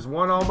 and there's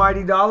one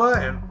Almighty Dalla,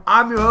 and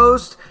I'm your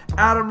host,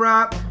 Adam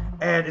Rapp,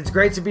 and it's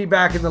great to be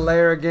back in the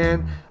lair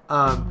again.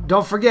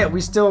 Don't forget,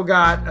 we still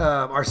got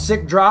our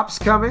sick drops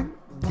coming.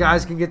 You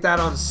guys can get that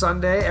on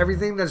Sunday.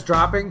 Everything that's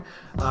dropping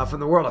from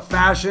the world of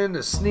fashion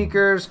to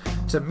sneakers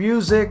to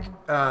music.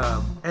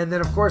 And then,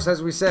 of course,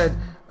 as we said,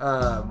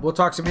 we'll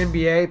talk some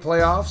NBA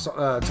playoffs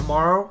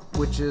tomorrow,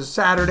 which is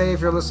Saturday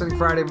if you're listening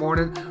Friday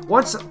morning.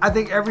 Once I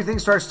think everything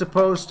starts to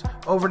post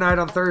overnight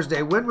on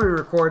Thursday when we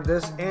record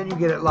this and you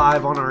get it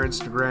live on our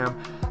Instagram,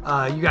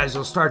 you guys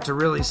will start to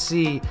really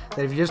see that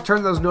if you just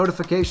turn those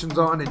notifications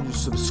on and you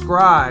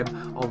subscribe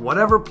on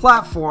whatever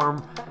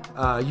platform,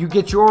 you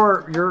get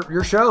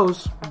your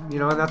shows,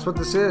 and that's what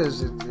this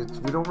is.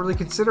 We don't really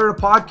consider it a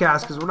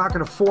podcast because we're not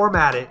going to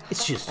format it.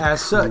 It's just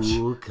as cool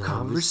such.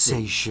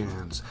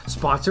 Conversations.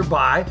 Sponsored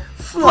by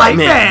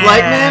Flightman.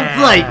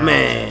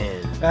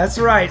 Flightman. That's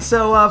right.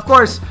 So, of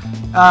course,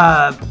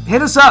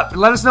 hit us up.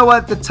 Let us know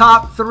what the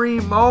top 3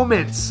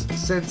 moments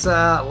since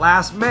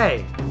last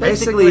May.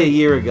 Basically a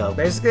year ago.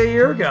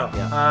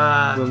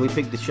 Yeah. When we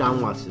picked Deshaun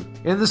Watson.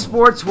 In the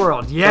sports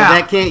world,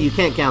 yeah. So you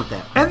can't count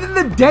that. And then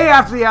the day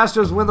after the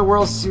Astros win the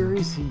World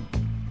Series, he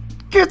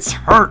gets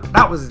hurt.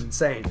 That was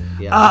insane.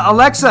 Yeah.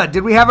 Alexa,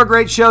 did we have a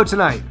great show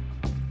tonight?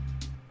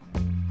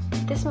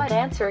 This might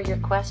answer your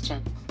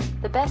question.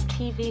 The best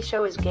TV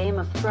show is Game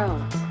of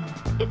Thrones.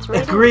 It's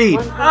rated Agreed.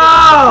 100.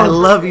 I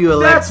love you,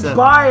 Alexa. That's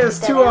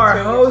biased to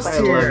our host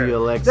here. I love you,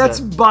 Alexa. That's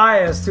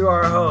biased to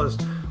our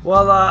host.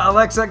 Well,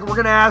 Alexa, we're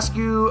going to ask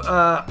you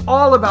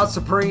all about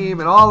Supreme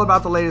and all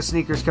about the latest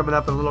sneakers coming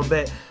up in a little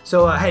bit.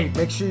 So, hey,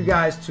 make sure you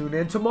guys tune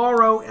in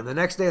tomorrow and the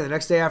next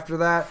day after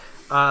that.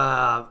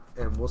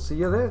 And we'll see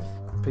you then.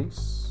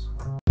 Peace.